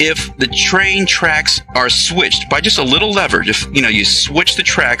where if the train tracks are switched by just a little lever, just, you switch the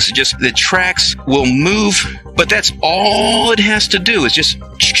tracks, just the tracks will move, but that's all it has to do is just,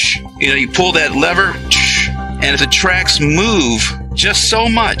 you pull that lever, and if the tracks move just so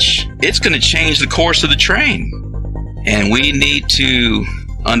much, it's going to change the course of the train. And we need to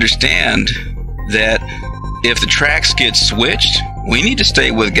understand that if the tracks get switched, we need to stay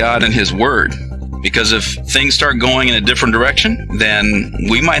with God and His Word. Because if things start going in a different direction, then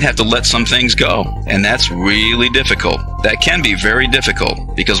we might have to let some things go. And that's really difficult. That can be very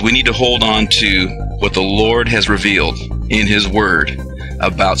difficult because we need to hold on to what the Lord has revealed in His Word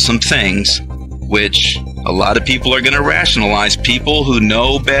about some things which a lot of people are going to rationalize. People who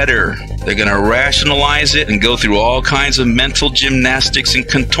know better, they're going to rationalize it and go through all kinds of mental gymnastics and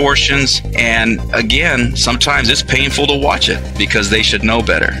contortions. And again, sometimes it's painful to watch it because they should know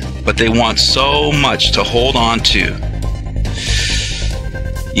better. But they want so much to hold on to.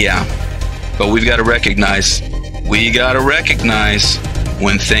 Yeah, but we've got to recognize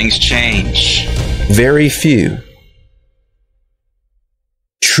when things change. Very few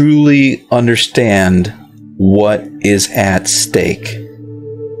truly understand what is at stake.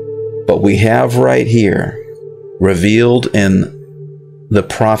 But we have right here, revealed in the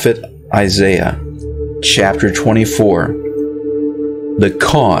prophet Isaiah, chapter 24, the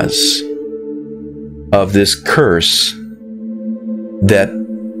cause of this curse that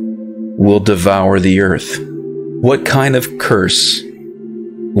will devour the earth. What kind of curse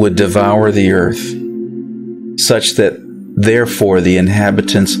would devour the earth, such that therefore the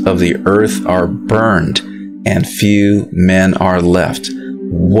inhabitants of the earth are burned, and few men are left?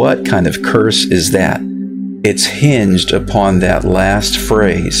 What kind of curse is that? It's hinged upon that last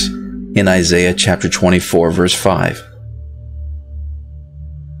phrase in Isaiah chapter 24, verse 5.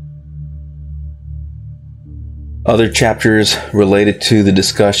 Other chapters related to the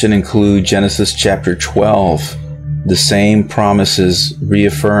discussion include Genesis chapter 12. The same promises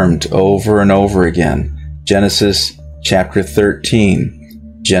reaffirmed over and over again. Genesis chapter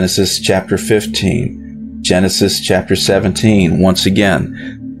 13, Genesis chapter 15, Genesis chapter 17. Once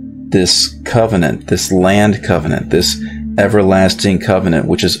again, this covenant, this land covenant, this everlasting covenant,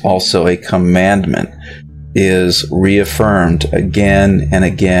 which is also a commandment, is reaffirmed again and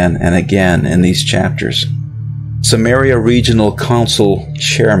again and again in these chapters. Samaria Regional Council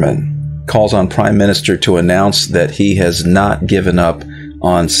Chairman calls on Prime Minister to announce that he has not given up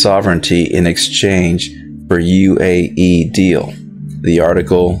on sovereignty in exchange for UAE deal. The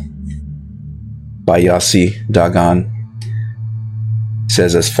article by Yossi Dagan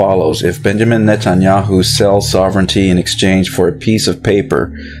says as follows: if Benjamin Netanyahu sells sovereignty in exchange for a piece of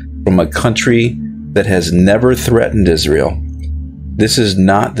paper from a country that has never threatened Israel, this is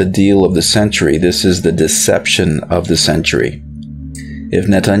not the deal of the century. This is the deception of the century. If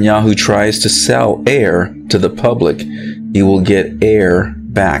Netanyahu tries to sell air to the public, he will get air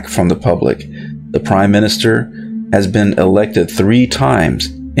back from the public. The Prime Minister has been elected 3 times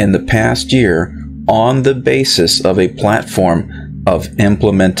in the past year on the basis of a platform of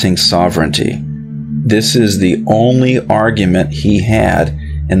implementing sovereignty. This is the only argument he had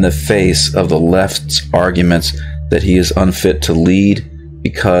in the face of the left's arguments that he is unfit to lead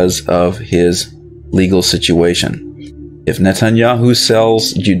because of his legal situation. If Netanyahu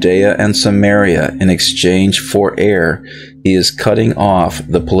sells Judea and Samaria in exchange for air, he is cutting off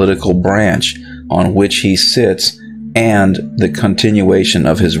the political branch on which he sits and the continuation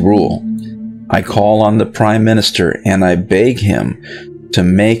of his rule. I call on the Prime Minister and I beg him to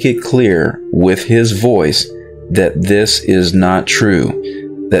make it clear with his voice that this is not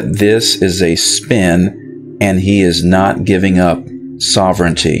true, that this is a spin and he is not giving up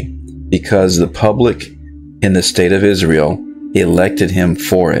sovereignty, because the public in the state of Israel elected him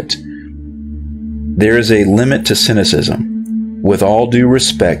for it. There is a limit to cynicism. With all due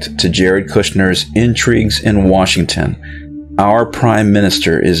respect to Jared Kushner's intrigues in Washington, our prime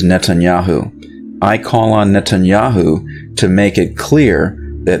minister is Netanyahu. I call on Netanyahu to make it clear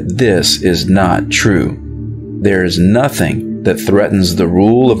that this is not true. There is nothing that threatens the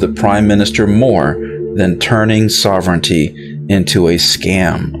rule of the prime minister more than turning sovereignty into a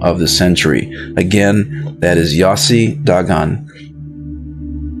scam of the century. Again, that is Yossi Dagan.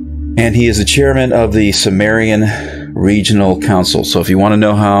 And he is the chairman of the Sumerian Regional Council. So if you want to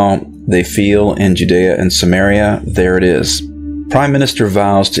know how they feel in Judea and Samaria, there it is. Prime Minister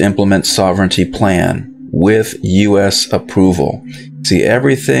vows to implement sovereignty plan with U.S. approval. See,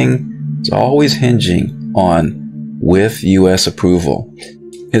 everything is always hinging on with U.S. approval.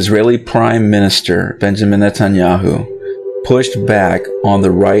 Israeli Prime Minister Benjamin Netanyahu pushed back on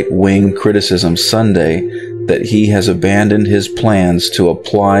the right-wing criticism Sunday that he has abandoned his plans to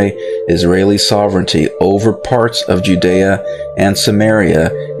apply Israeli sovereignty over parts of Judea and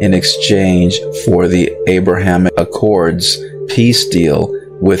Samaria in exchange for the Abrahamic Accords peace deal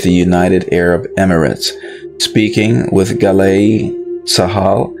with the United Arab Emirates. Speaking with Galei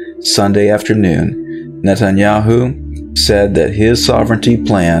Tzahal Sunday afternoon, Netanyahu said that his sovereignty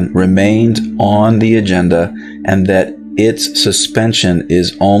plan remained on the agenda and that its suspension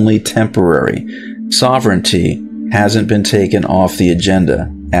is only temporary. Sovereignty hasn't been taken off the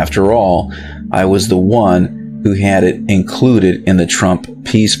agenda. After all, I was the one who had it included in the Trump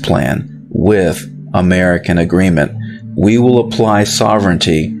peace plan with American agreement. We will apply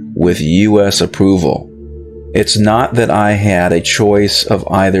sovereignty with U.S. approval. It's not that I had a choice of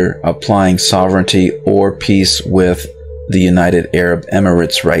either applying sovereignty or peace with the United Arab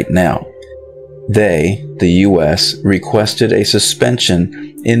Emirates right now. They, the U.S., requested a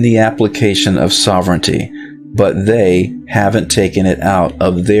suspension in the application of sovereignty, but they haven't taken it out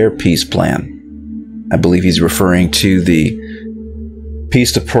of their peace plan. I believe he's referring to the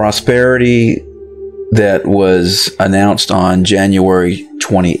Peace to Prosperity that was announced on January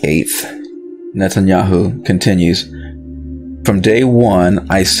 28th. Netanyahu continues, "From day one,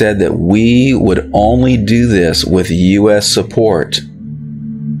 I said that we would only do this with U.S. support.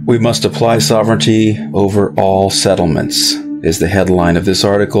 We must apply sovereignty over all settlements," is the headline of this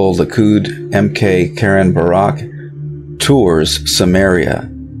article. Likud MK Karen Barak tours Samaria,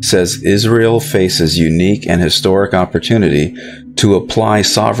 says Israel faces unique and historic opportunity to apply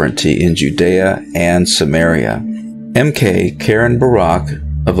sovereignty in Judea and Samaria. MK Karen Barak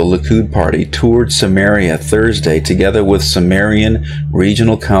of the Likud party toured Samaria Thursday together with Sumerian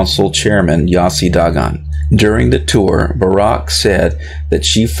Regional Council Chairman Yossi Dagan. During the tour, Barak said that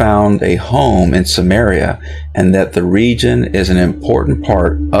she found a home in Samaria and that the region is an important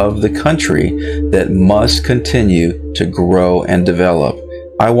part of the country that must continue to grow and develop.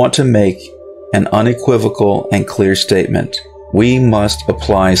 I want to make an unequivocal and clear statement. We must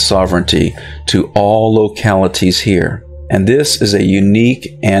apply sovereignty to all localities here. And this is a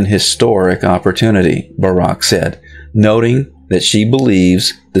unique and historic opportunity, Barak said, noting that she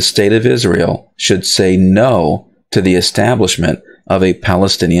believes the state of Israel should say no to the establishment of a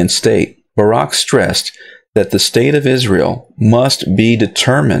Palestinian state. Barak stressed that the state of Israel must be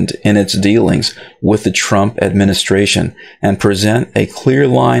determined in its dealings with the Trump administration and present a clear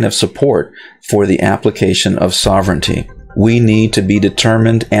line of support for the application of sovereignty. We need to be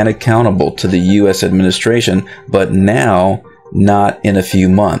determined and accountable to the U.S. administration, but now, not in a few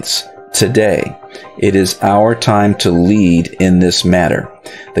months. Today, it is our time to lead in this matter.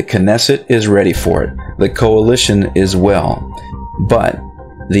 The Knesset is ready for it. The coalition is well. But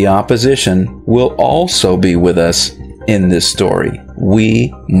the opposition will also be with us in this story.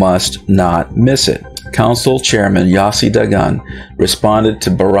 We must not miss it. Council Chairman Yossi Dagan responded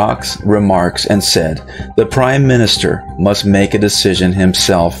to Barak's remarks and said, "The Prime Minister must make a decision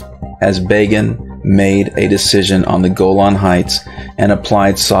himself, as Begin made a decision on the Golan Heights and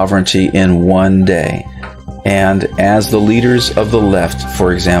applied sovereignty in one day, and as the leaders of the left,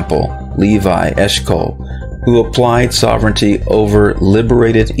 for example, Levi Eshkol, who applied sovereignty over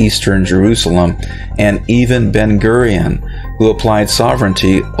liberated eastern Jerusalem, and even Ben-Gurion, who applied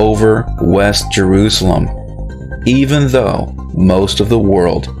sovereignty over West Jerusalem, even though most of the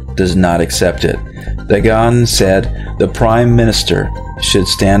world does not accept it." Dagan said the Prime Minister should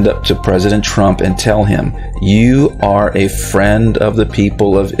stand up to President Trump and tell him, "You are a friend of the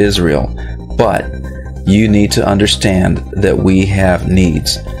people of Israel, but you need to understand that we have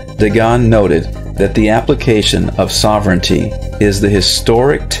needs." Dagan noted that the application of sovereignty is the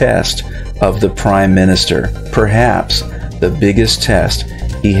historic test of the Prime Minister, perhaps the biggest test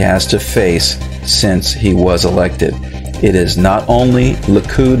he has to face since he was elected. It is not only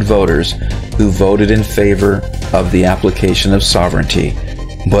Likud voters who voted in favor of the application of sovereignty,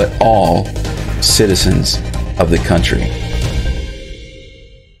 but all citizens of the country.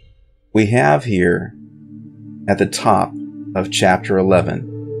 We have here at the top of chapter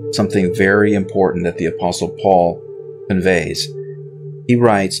 11 something very important that the Apostle Paul conveys. He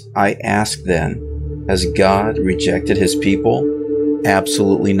writes, I ask then, has God rejected his people?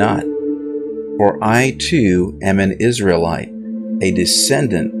 Absolutely not. For I too am an Israelite, a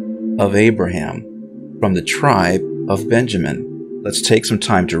descendant of Abraham, from the tribe of Benjamin. Let's take some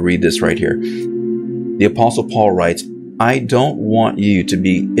time to read this right here. The Apostle Paul writes, I don't want you to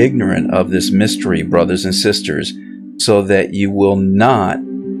be ignorant of this mystery, brothers and sisters, so that you will not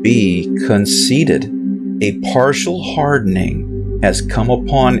be conceited. A partial hardening has come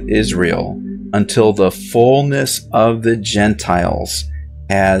upon Israel until the fullness of the Gentiles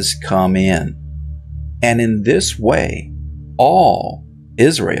has come in. And in this way, all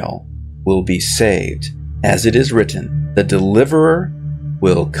Israel will be saved. As it is written, the deliverer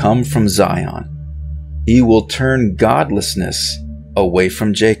will come from Zion. He will turn godlessness away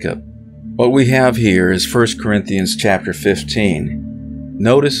from Jacob. What we have here is 1 Corinthians chapter 15.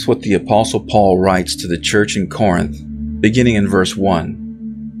 Notice what the Apostle Paul writes to the church in Corinth, beginning in verse 1.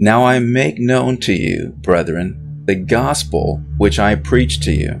 Now I make known to you, brethren, the gospel which I preached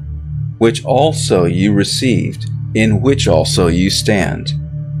to you, which also you received, in which also you stand,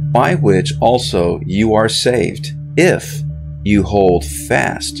 by which also you are saved, if you hold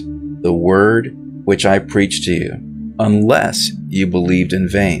fast the word which I preached to you, unless you believed in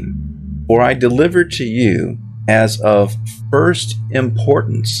vain. For I delivered to you as of first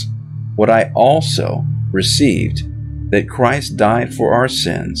importance what I also received, that Christ died for our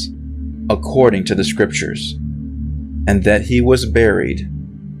sins, according to the Scriptures, and that he was buried,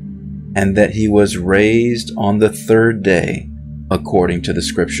 and that he was raised on the third day, according to the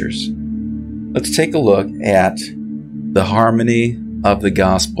Scriptures. Let's take a look at the harmony of the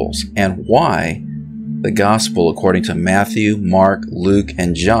Gospels and why the Gospel, according to Matthew, Mark, Luke,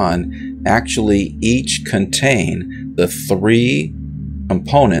 and John, actually each contain the three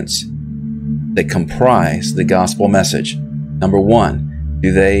components that comprise the Gospel message. Number one,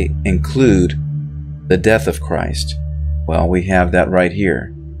 do they include the death of Christ? Well, we have that right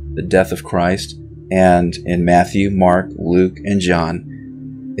here, the death of Christ, and in Matthew, Mark, Luke, and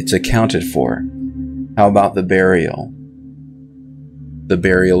John, it's accounted for. How about the burial? The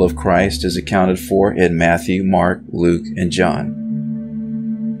burial of Christ is accounted for in Matthew, Mark, Luke, and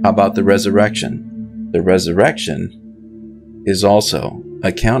John. How about the resurrection? The resurrection is also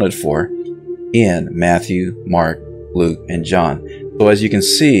accounted for in Matthew, Mark, Luke, and John. So as you can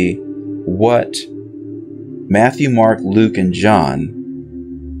see, what Matthew, Mark, Luke, and John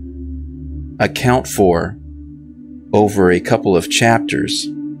account for over a couple of chapters,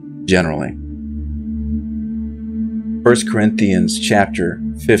 generally. 1 Corinthians chapter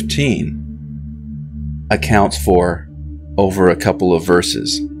 15 accounts for over a couple of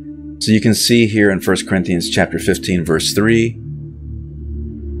verses. So you can see here in 1 Corinthians chapter 15 verse 3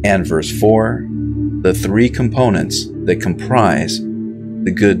 and verse 4 the three components that comprise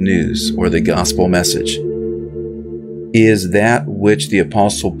the good news or the gospel message. Is that which the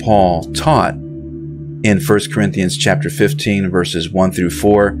Apostle Paul taught in 1 Corinthians chapter 15 verses 1 through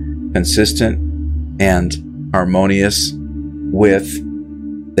 4 consistent and harmonious with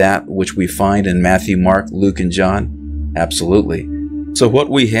that which we find in Matthew, Mark, Luke, and John? Absolutely. So what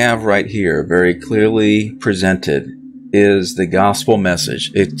we have right here, very clearly presented, is the gospel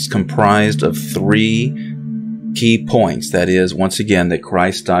message. It's comprised of three key points. That is, once again, that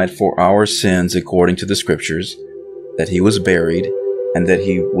Christ died for our sins according to the Scriptures, that he was buried, and that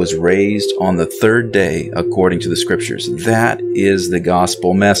he was raised on the third day according to the Scriptures. That is the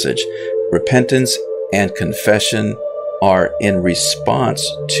gospel message. Repentance and confession are in response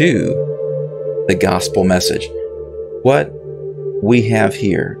to the gospel message. What we have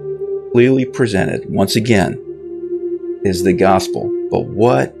here, clearly presented, once again, is the gospel. But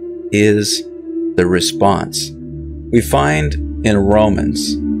what is the response? We find in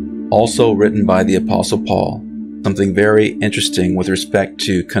Romans, also written by the Apostle Paul, something very interesting with respect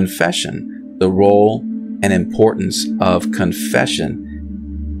to confession, the role and importance of confession.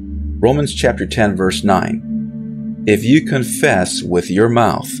 Romans chapter 10 verse 9. If you confess with your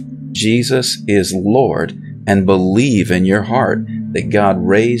mouth Jesus is Lord and believe in your heart that God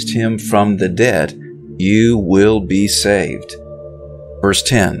raised him from the dead, you will be saved. Verse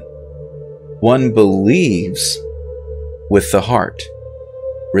 10. One believes with the heart,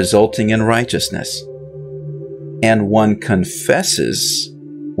 resulting in righteousness, and one confesses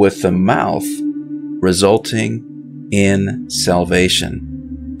with the mouth, resulting in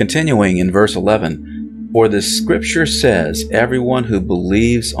salvation. Continuing in verse 11, for the scripture says, everyone who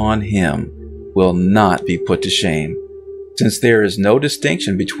believes on him will not be put to shame, since there is no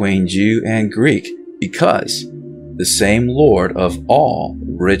distinction between Jew and Greek, because the same Lord of all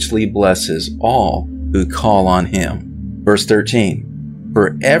richly blesses all who call on him. Verse 13,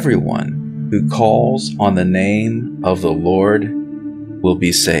 for everyone who calls on the name of the Lord will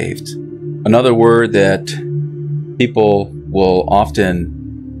be saved. Another word that people will often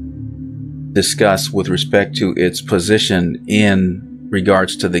discuss with respect to its position in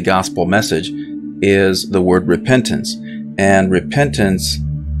regards to the gospel message is the word repentance. And repentance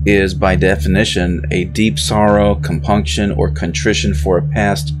is by definition a deep sorrow, compunction, or contrition for a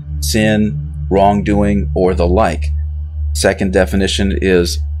past sin, wrongdoing, or the like. Second definition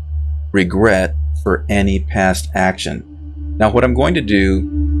is regret for any past action. Now, what I'm going to do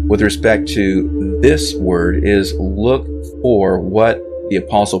with respect to this word is look for what the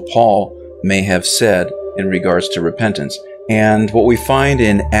Apostle Paul may have said in regards to repentance. And what we find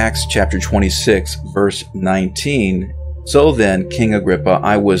in Acts chapter 26, verse 19, so then, King Agrippa,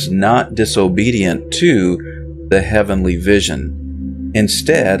 I was not disobedient to the heavenly vision.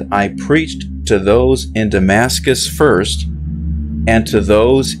 Instead, I preached to those in Damascus first, and to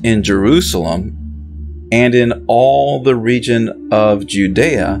those in Jerusalem, and in all the region of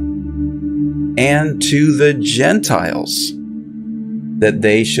Judea, and to the Gentiles, that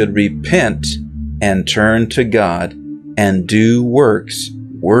they should repent and turn to God and do works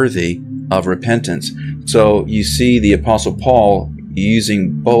worthy of repentance. So you see the Apostle Paul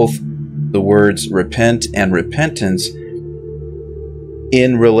using both the words repent and repentance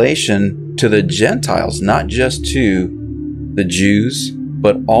in relation to the Gentiles, not just to the Jews,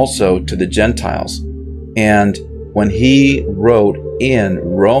 but also to the Gentiles. And when he wrote in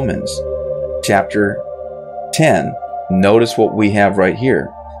Romans chapter 10, notice what we have right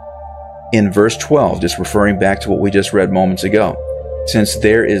here. In verse 12, just referring back to what we just read moments ago, since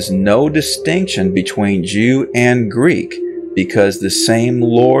there is no distinction between Jew and Greek, because the same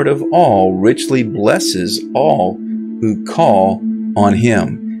Lord of all richly blesses all who call on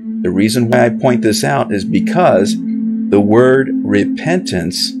him. The reason why I point this out is because the word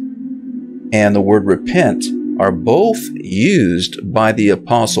repentance and the word repent are both used by the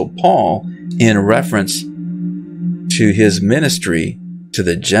Apostle Paul in reference to his ministry to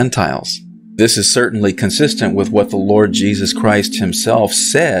the Gentiles. This is certainly consistent with what the Lord Jesus Christ himself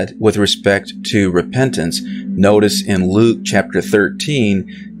said with respect to repentance. Notice in Luke chapter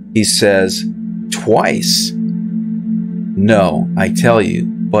 13, he says twice, no, I tell you,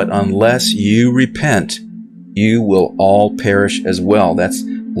 but unless you repent, you will all perish as well. That's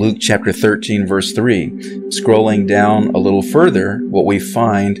Luke chapter 13, verse 3. Scrolling down a little further, what we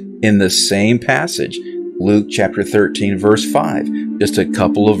find in the same passage, Luke chapter 13, verse 5, just a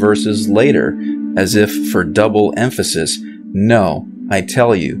couple of verses later, as if for double emphasis, no, I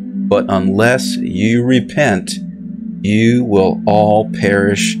tell you, but unless you repent, you will all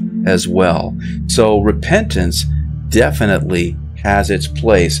perish as well. So repentance definitely has its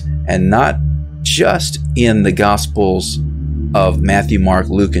place, and not just in the Gospels of Matthew, Mark,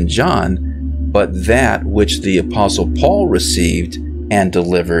 Luke, and John, but that which the Apostle Paul received and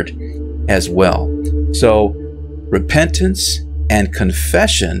delivered as well. So repentance and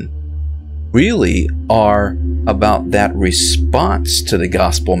confession really are about that response to the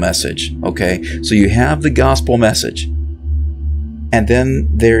gospel message. Okay, so you have the gospel message, and then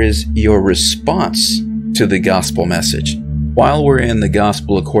there is your response to the gospel message. While we're in the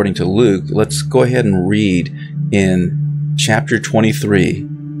gospel according to Luke, let's go ahead and read in chapter 23,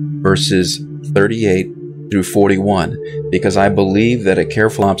 verses 38 through 41, because I believe that a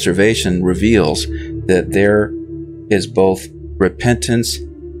careful observation reveals that there is both repentance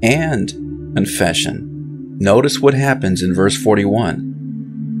and confession. Notice what happens in verse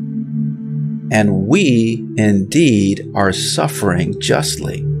 41. And we indeed are suffering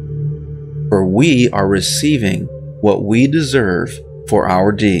justly, for we are receiving what we deserve for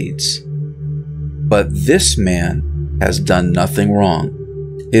our deeds. But this man has done nothing wrong.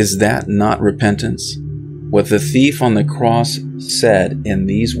 Is that not repentance? What the thief on the cross said in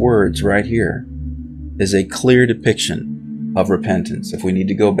these words right here is a clear depiction of repentance. If we need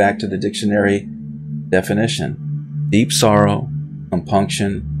to go back to the dictionary definition, deep sorrow,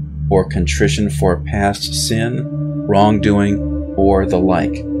 compunction, or contrition for past sin, wrongdoing, or the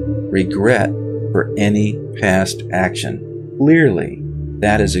like. Regret for any past action. Clearly,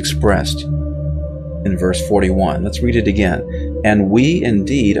 that is expressed in verse 41. Let's read it again. And we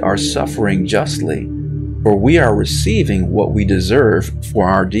indeed are suffering justly, for we are receiving what we deserve for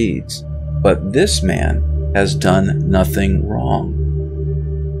our deeds. but this man has done nothing wrong.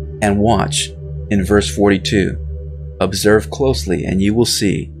 And watch in verse 42. Observe closely, and you will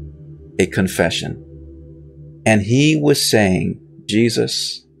see a confession. And he was saying,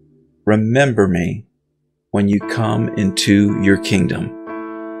 Jesus, remember me when you come into your kingdom.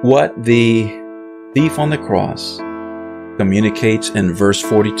 What the thief on the cross communicates in verse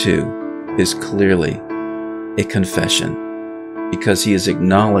 42 is clearly a confession, because he is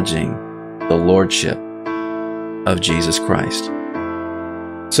acknowledging the lordship of Jesus Christ.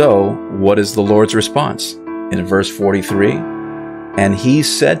 So, what is the Lord's response? In verse 43, and he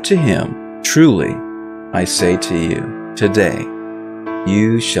said to him, truly, I say to you, today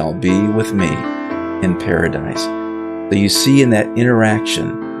you shall be with me in paradise. So you see in that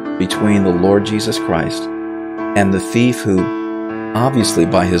interaction between the Lord Jesus Christ and the thief, who obviously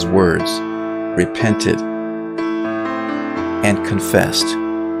by his words repented and confessed,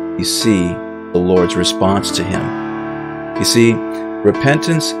 you see the Lord's response to him. You see,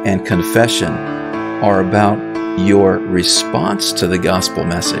 repentance and confession are about your response to the gospel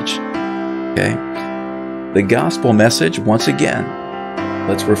message. Okay? The gospel message, once again,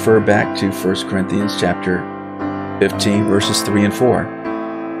 let's refer back to 1 Corinthians chapter 15, verses 3 and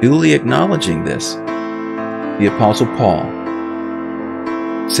 4. Duly acknowledging this, the Apostle Paul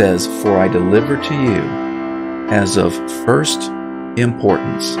says, for I deliver to you as of first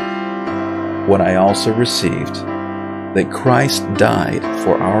importance what I also received, that Christ died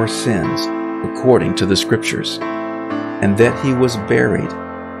for our sins according to the Scriptures, and that he was buried,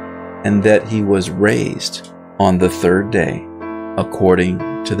 and that he was raised on the third day according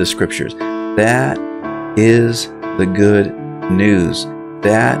to the Scriptures. That is the good news.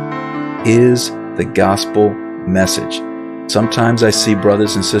 That is the gospel message. Sometimes I see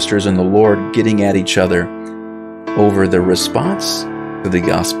brothers and sisters in the Lord getting at each other over the response to the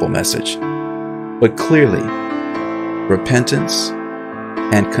gospel message. But clearly, repentance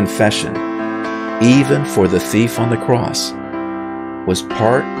and confession, even for the thief on the cross, was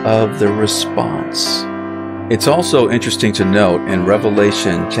part of the response. It's also interesting to note in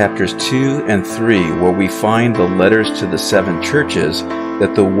Revelation chapters 2 and 3, where we find the letters to the 7 churches,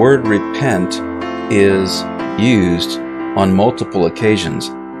 that the word repent is used on multiple occasions.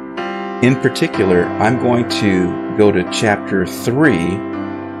 In particular, I'm going to go to chapter 3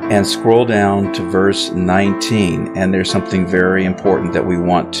 and scroll down to verse 19, and there's something very important that we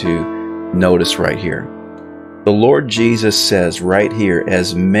want to notice right here. The Lord Jesus says right here,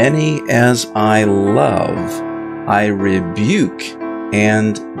 as many as I love, I rebuke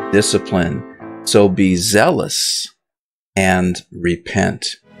and discipline. So be zealous and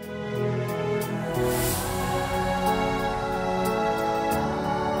repent.